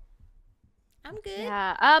good. I'm good.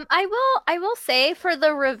 Yeah. I will say for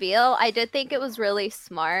the reveal, I did think it was really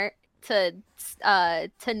smart to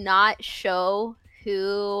not show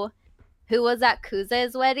who was at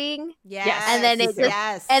Kuze's wedding. Yes. And then it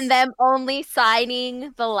just and them only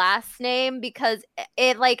signing the last name, because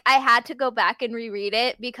it like I had to go back and reread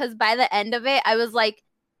it, because by the end of it I was like,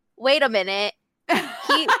 wait a minute.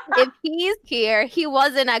 If he's here, he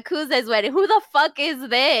wasn't at Kuze's wedding. Who the fuck is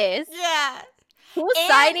this? Yeah. Who's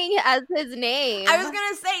signing as his name? I was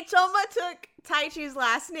gonna say Choma took Taichi's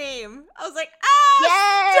last name. I was like, ah,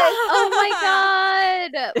 yes! Oh my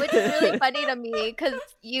god! Which is really funny to me, because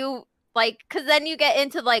because then you get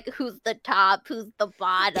into like who's the top, who's the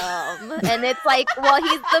bottom, and it's like, well,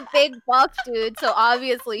 he's the big buff dude, so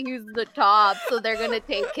obviously he's the top, so they're gonna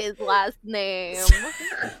take his last name.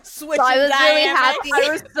 Switch. So I was really happy.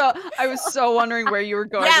 I was so wondering where you were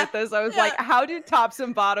going with this. I was like, how do tops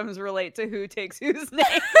and bottoms relate to who takes whose name?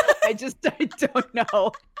 I don't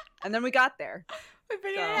know. And then we got there. We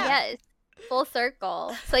figured it out. Yes, full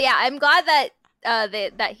circle. So yeah, I'm glad that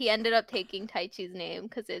that he ended up taking Taichi's name,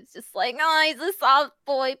 because it's just like, oh, he's a soft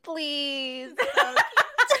boy, please.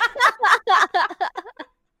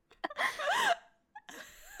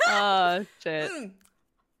 Oh shit.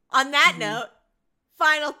 On that note,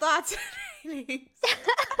 final thoughts and ratings.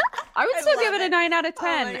 I would still give it a 9 out of 10.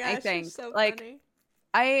 Oh my gosh, I think you're so like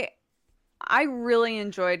funny. I really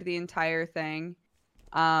enjoyed the entire thing.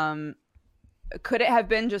 Could it have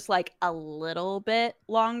been just like a little bit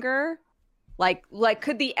longer? Like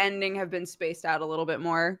could the ending have been spaced out a little bit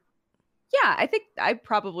more? Yeah, I think I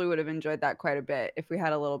probably would have enjoyed that quite a bit if we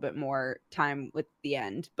had a little bit more time with the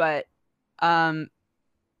end. But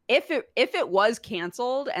if it was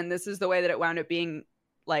canceled and this is the way that it wound up being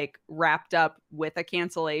like wrapped up with a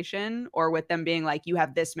cancellation, or with them being like, you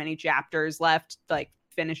have this many chapters left, like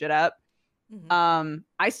finish it up.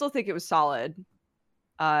 I still think it was solid.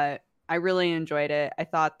 I really enjoyed it. I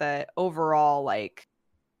thought that overall, like,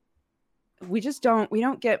 we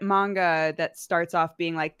don't get manga that starts off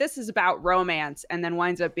being like, this is about romance, and then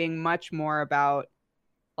winds up being much more about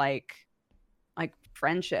like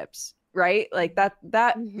friendships, right? Like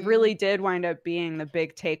that really did wind up being the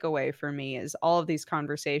big takeaway for me, is all of these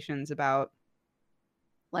conversations about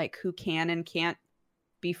like who can and can't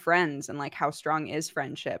be friends, and like how strong is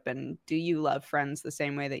friendship, and do you love friends the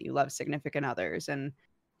same way that you love significant others. And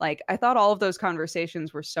like, I thought all of those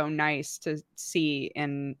conversations were so nice to see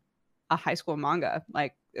in a high school manga.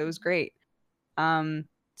 Like, it was great.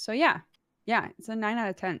 So yeah, it's a 9 out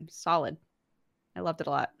of 10. Solid. I loved it a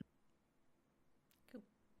lot.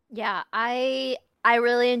 Yeah, I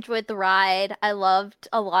really enjoyed the ride. I loved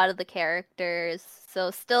a lot of the characters.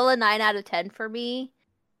 So still a 9 out of 10 for me.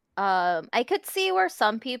 I could see where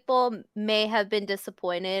some people may have been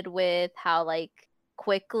disappointed with how like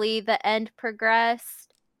quickly the end progressed.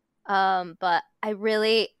 But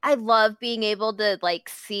I love being able to like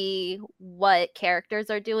see what characters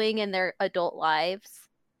are doing in their adult lives.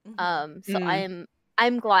 So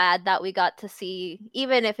I'm glad that we got to see,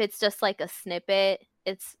 even if it's just like a snippet,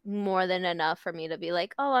 it's more than enough for me to be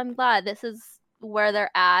like, oh, I'm glad this is where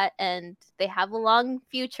they're at and they have a long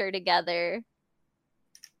future together.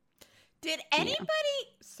 Did anybody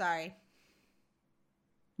sorry.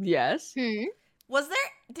 Yes. Did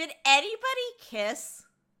anybody kiss?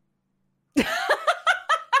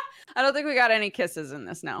 I don't think we got any kisses in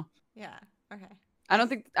this now. Yeah.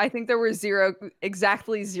 Okay. I think there were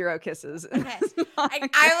exactly zero kisses. Okay.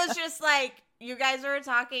 I was just like, you guys were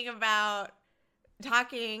talking,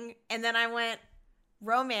 and then I went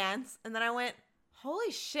romance, and then I went,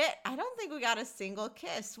 holy shit, I don't think we got a single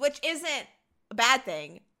kiss, which isn't a bad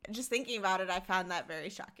thing. Just thinking about it, I found that very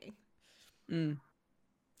shocking.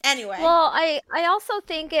 Anyway. Well, I also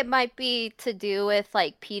think it might be to do with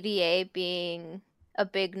like PDA being a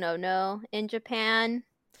big no-no in Japan.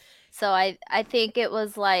 So I think it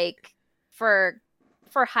was like for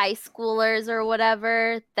high schoolers or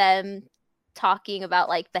whatever, them talking about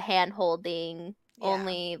like the hand holding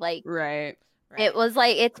only like right. It was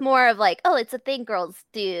like, it's more of like, oh, it's a thing girls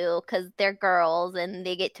do because they're girls and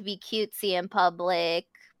they get to be cutesy in public.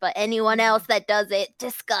 but anyone else that does it,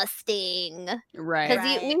 disgusting. Right.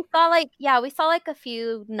 Because we saw like a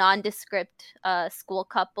few nondescript school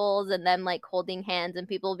couples and them like holding hands, and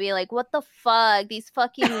people be like, "What the fuck? These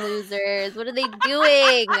fucking losers! What are they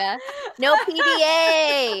doing? No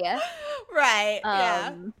PDA!" Right.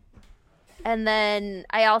 Yeah. And then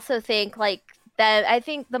I also think like that. I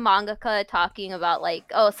think the mangaka talking about like,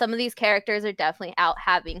 oh, some of these characters are definitely out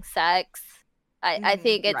having sex. I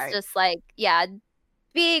think it's right. just like, yeah,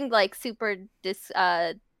 being like super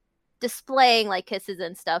displaying like kisses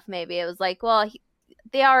and stuff. Maybe it was like, well,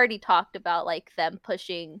 they already talked about like them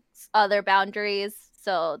pushing other boundaries,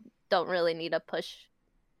 so don't really need to push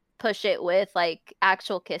it with like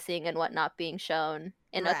actual kissing and whatnot being shown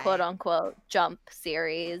in a quote unquote jump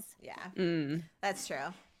series. Yeah. That's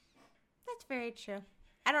true. That's very true.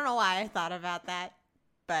 I don't know why I thought about that,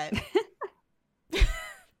 but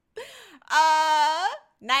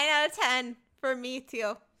 9 out of 10 for me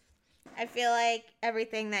too. I feel like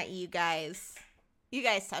everything that you guys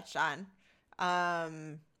touched on.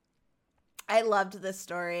 I loved the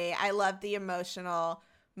story. I loved the emotional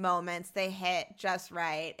moments. They hit just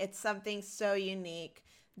right. It's something so unique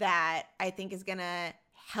that I think is going to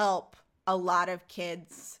help a lot of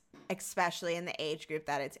kids, especially in the age group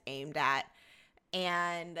that it's aimed at.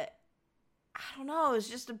 And I don't know, it was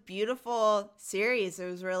just a beautiful series. It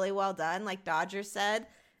was really well done. Like Dodger said,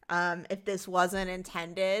 if this wasn't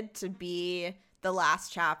intended to be the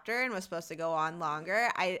last chapter and was supposed to go on longer,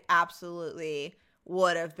 I absolutely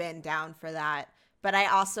would have been down for that. But I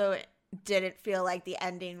also didn't feel like the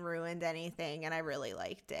ending ruined anything, and I really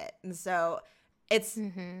liked it. And so it's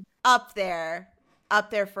up there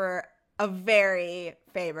for a very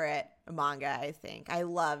favorite manga, I think. I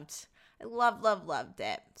loved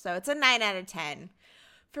it. So it's a 9 out of 10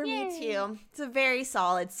 for me too. It's a very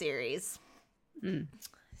solid series.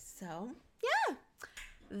 So yeah,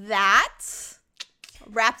 that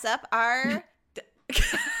wraps up our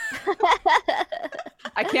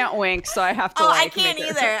I can't wink, so I have to I can't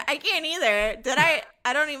either. I can't either. Did I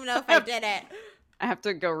don't even know if I did it. I have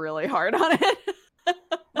to go really hard on it.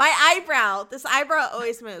 My eyebrow. This eyebrow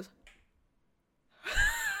always moves.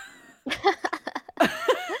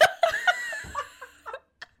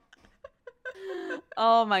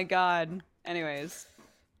 Oh my god. Anyways.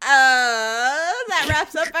 That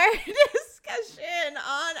wraps up our discussion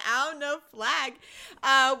on Ow No Flag.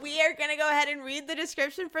 We are going to go ahead and read the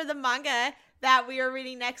description for the manga that we are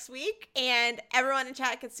reading next week. And everyone in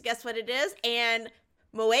chat gets to guess what it is. And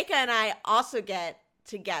Moeka and I also get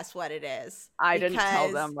to guess what it is. I didn't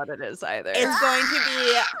tell them what it is either.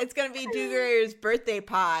 It's going to be Duger's birthday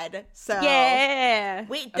pod. So yeah.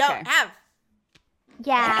 We don't have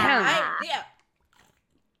idea.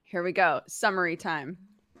 Here we go. Summary time.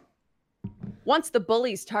 Once the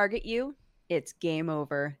bullies target you, it's game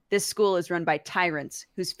over. This school is run by tyrants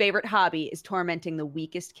whose favorite hobby is tormenting the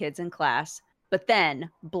weakest kids in class. But then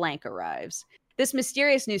blank arrives. This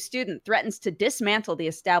mysterious new student threatens to dismantle the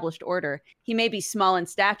established order. He may be small in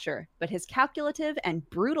stature, but his calculative and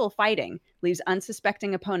brutal fighting leaves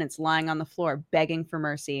unsuspecting opponents lying on the floor begging for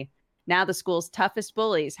mercy. Now the school's toughest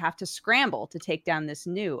bullies have to scramble to take down this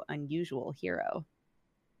new, unusual hero.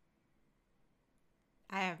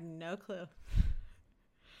 I have no clue.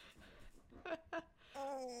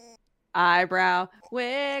 Eyebrow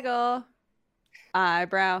wiggle.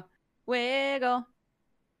 Eyebrow wiggle.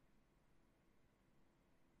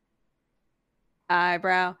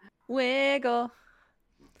 Eyebrow wiggle.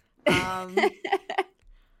 I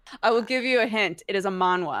will give you a hint. It is a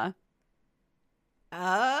manhwa.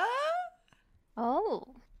 Oh.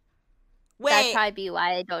 Wait. That's probably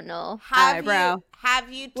why I don't know.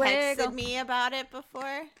 Have you texted me about it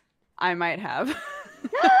before? I might have.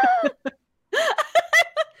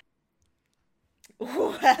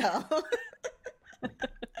 Well.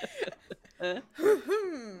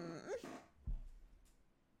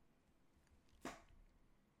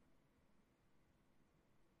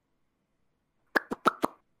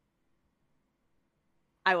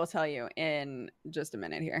 I will tell you in just a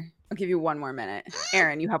minute here. I'll give you one more minute.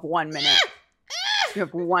 Aaron, you have 1 minute. You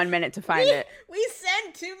have 1 minute to find it. We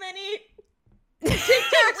send too many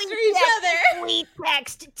TikToks to each other. We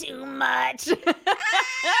text too much. It's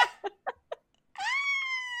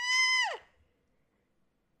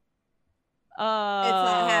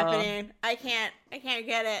not happening. I can't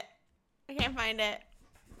get it. I can't find it.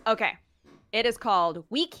 Okay. It is called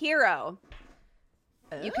Weak Hero.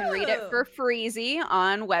 You can read it for freezy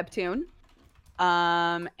on Webtoon.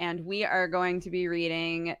 And we are going to be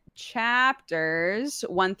reading chapters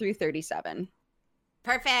 1 through 37.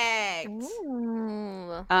 Perfect.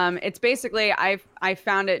 Ooh. It's basically I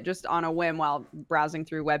found it just on a whim while browsing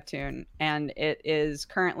through Webtoon, and it is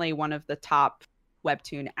currently one of the top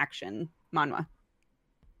Webtoon action manhwa,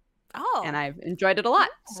 Oh. and I've enjoyed it a lot.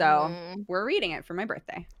 So Mm. we're reading it for my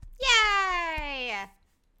birthday. Yay!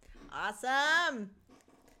 Awesome.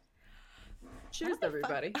 Cheers,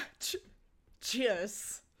 everybody.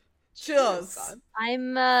 Cheers. Cheers.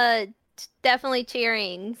 I'm definitely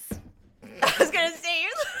cheering. I was gonna say.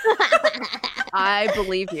 I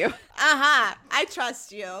believe you. I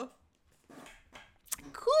trust you.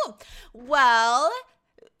 Cool. Well,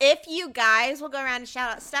 if you guys, we'll go around and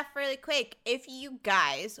shout out stuff really quick. If you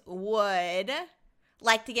guys would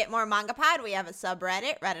like to get more MangaPod, we have a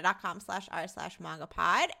subreddit,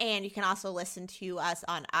 reddit.com/r/mangapod. And you can also listen to us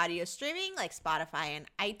on audio streaming like Spotify and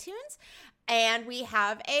iTunes. And we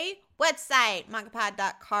have a website,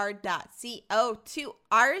 mangapod.card.co, 2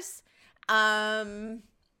 R's.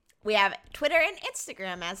 We have Twitter and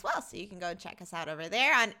Instagram as well, so you can go check us out over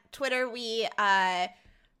there. On Twitter, we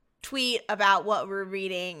tweet about what we're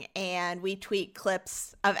reading, and we tweet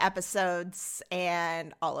clips of episodes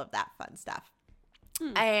and all of that fun stuff.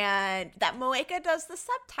 And that Moeka does the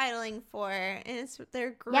subtitling for, and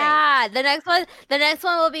they're great. Yeah, the next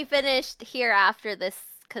one will be finished here after this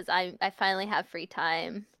because I finally have free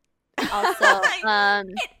time. Also, No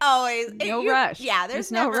rush. Yeah,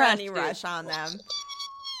 there's no never rush, any dude. rush on them.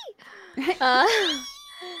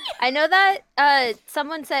 I know that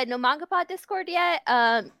someone said no MangaPod Discord yet.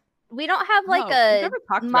 We don't have like No, a we've never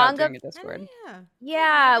talked about manga. doing a Discord.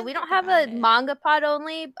 Yeah, didn't we don't think have about a it. MangaPod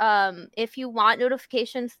only. If you want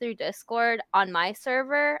notifications through Discord on my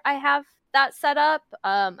server, I have that set up.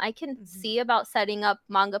 I can see about setting up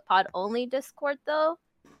MangaPod only Discord though.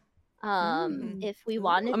 If we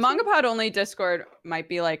wanted A to. MangaPod only Discord might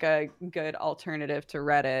be like a good alternative to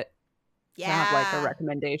Reddit. To have like a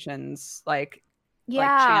recommendations like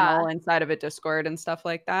channel inside of a Discord and stuff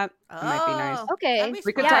like that. It might be nice. Okay.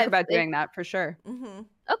 We could Yeah, talk if- about if- doing that for sure.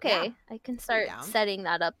 Okay, I can start down. setting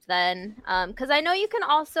that up then. Because I know you can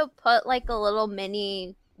also put like a little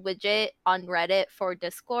mini widget on Reddit for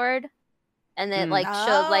Discord, and it like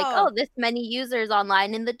shows like, Oh. oh, this many users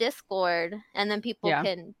online in the Discord, and then people Yeah.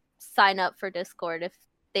 can sign up for Discord if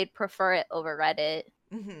they'd prefer it over Reddit.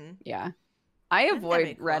 Yeah. I That'd be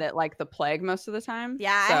avoid cool. Reddit like the plague most of the time.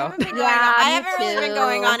 Yeah, so. I haven't been going Yeah, on. I me haven't really been too.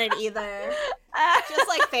 going on it either. Just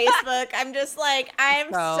like Facebook, I'm just like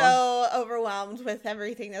I'm so overwhelmed with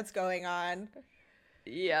everything that's going on.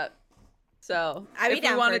 Yeah. So I'd be if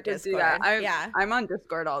down we for wanted to do that, Discord. I'm on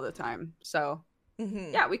Discord all the time. So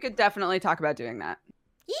Mm-hmm. yeah, we could definitely talk about doing that.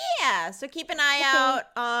 Yeah, so keep an eye out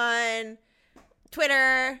on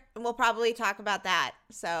Twitter, and we'll probably talk about that.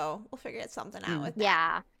 So we'll figure something out with that.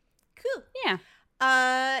 Yeah. Cool. Yeah.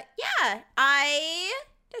 Yeah, I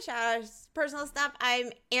to shout out personal stuff.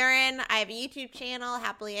 I'm Erin. I have a YouTube channel,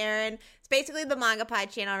 Happily Erin. It's basically the MangaPod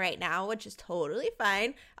channel right now, which is totally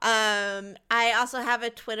fine. I also have a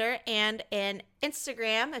Twitter and an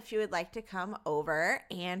Instagram if you would like to come over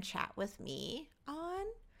and chat with me on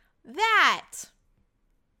that.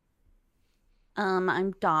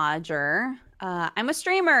 I'm Dodger. I'm a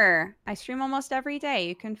streamer. I stream almost every day.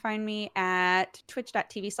 You can find me at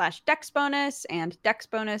twitch.tv/DexBonus and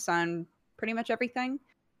DexBonus on pretty much everything.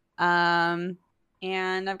 And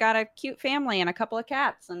I've got a cute family and a couple of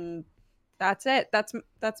cats, and that's it.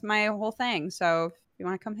 That's my whole thing. So if you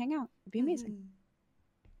want to come hang out, it'd be amazing.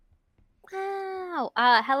 Wow.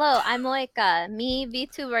 Hello, I'm Moeka, me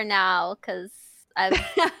VTuber now, because I've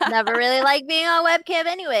never really liked being on webcam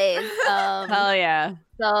anyways. Hell yeah.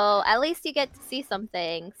 So at least you get to see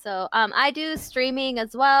something. So I do streaming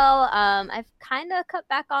as well. I've kind of cut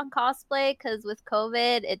back on cosplay because with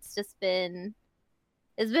COVID, it's been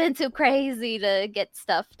too crazy to get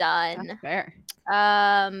stuff done. That's fair.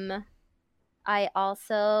 I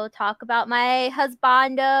also talk about my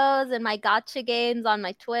husbandos and my gacha games on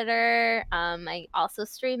my Twitter. I also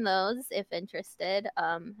stream those if interested.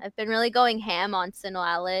 I've been really going ham on Sinnoh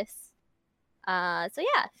Alice. So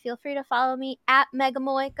yeah, feel free to follow me at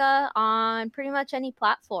Megamoeka on pretty much any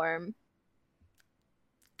platform.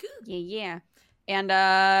 Yeah. And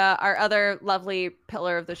our other lovely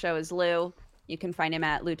pillar of the show is Lou. You can find him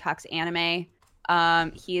at Lou Talks Anime.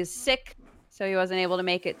 He is sick, so he wasn't able to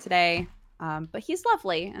make it today. But he's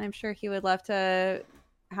lovely, and I'm sure he would love to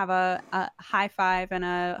have a high five and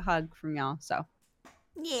a hug from y'all. So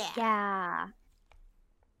Yeah.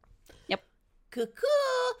 Yep. Cool.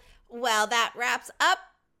 Well, that wraps up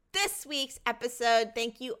this week's episode.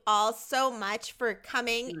 Thank you all so much for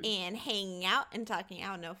coming and hanging out and talking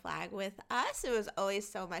Owl No Flag with us. It was always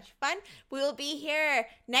so much fun. We will be here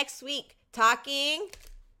next week talking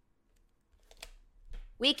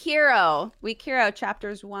Week Hero,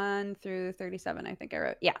 chapters 1 through 37, I think I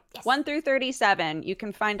wrote. Yeah, Yes. 1 through 37. You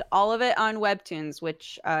can find all of it on Webtoons,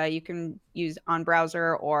 which you can use on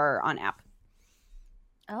browser or on app.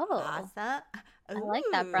 Oh, awesome. I like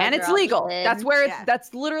that, Ooh. brother. And it's Browser legal. option. That's where it's. Yeah.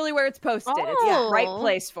 That's literally where it's posted. It's the right Oh.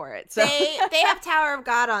 place for it. So They have Tower of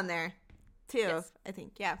God on there too. Yes. I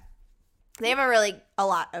think, yeah. They have a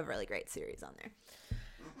lot of really great series on there.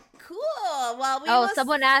 Cool. Well, we will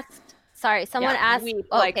someone asked. Sorry, someone Yeah, asked. weak,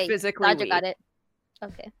 oh, like okay, physically Roger weak. got it.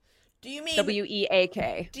 Okay. Do you mean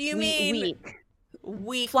WEAK. Do you mean- weak?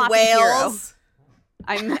 weak Floppy whales?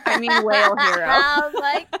 I mean whale hero. Oh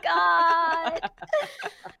my god.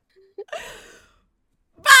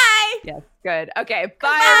 Bye. Yes, good. Okay, bye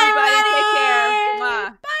Goodbye, everybody. Take care. everybody.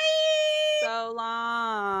 Mwah. Bye. So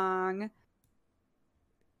long.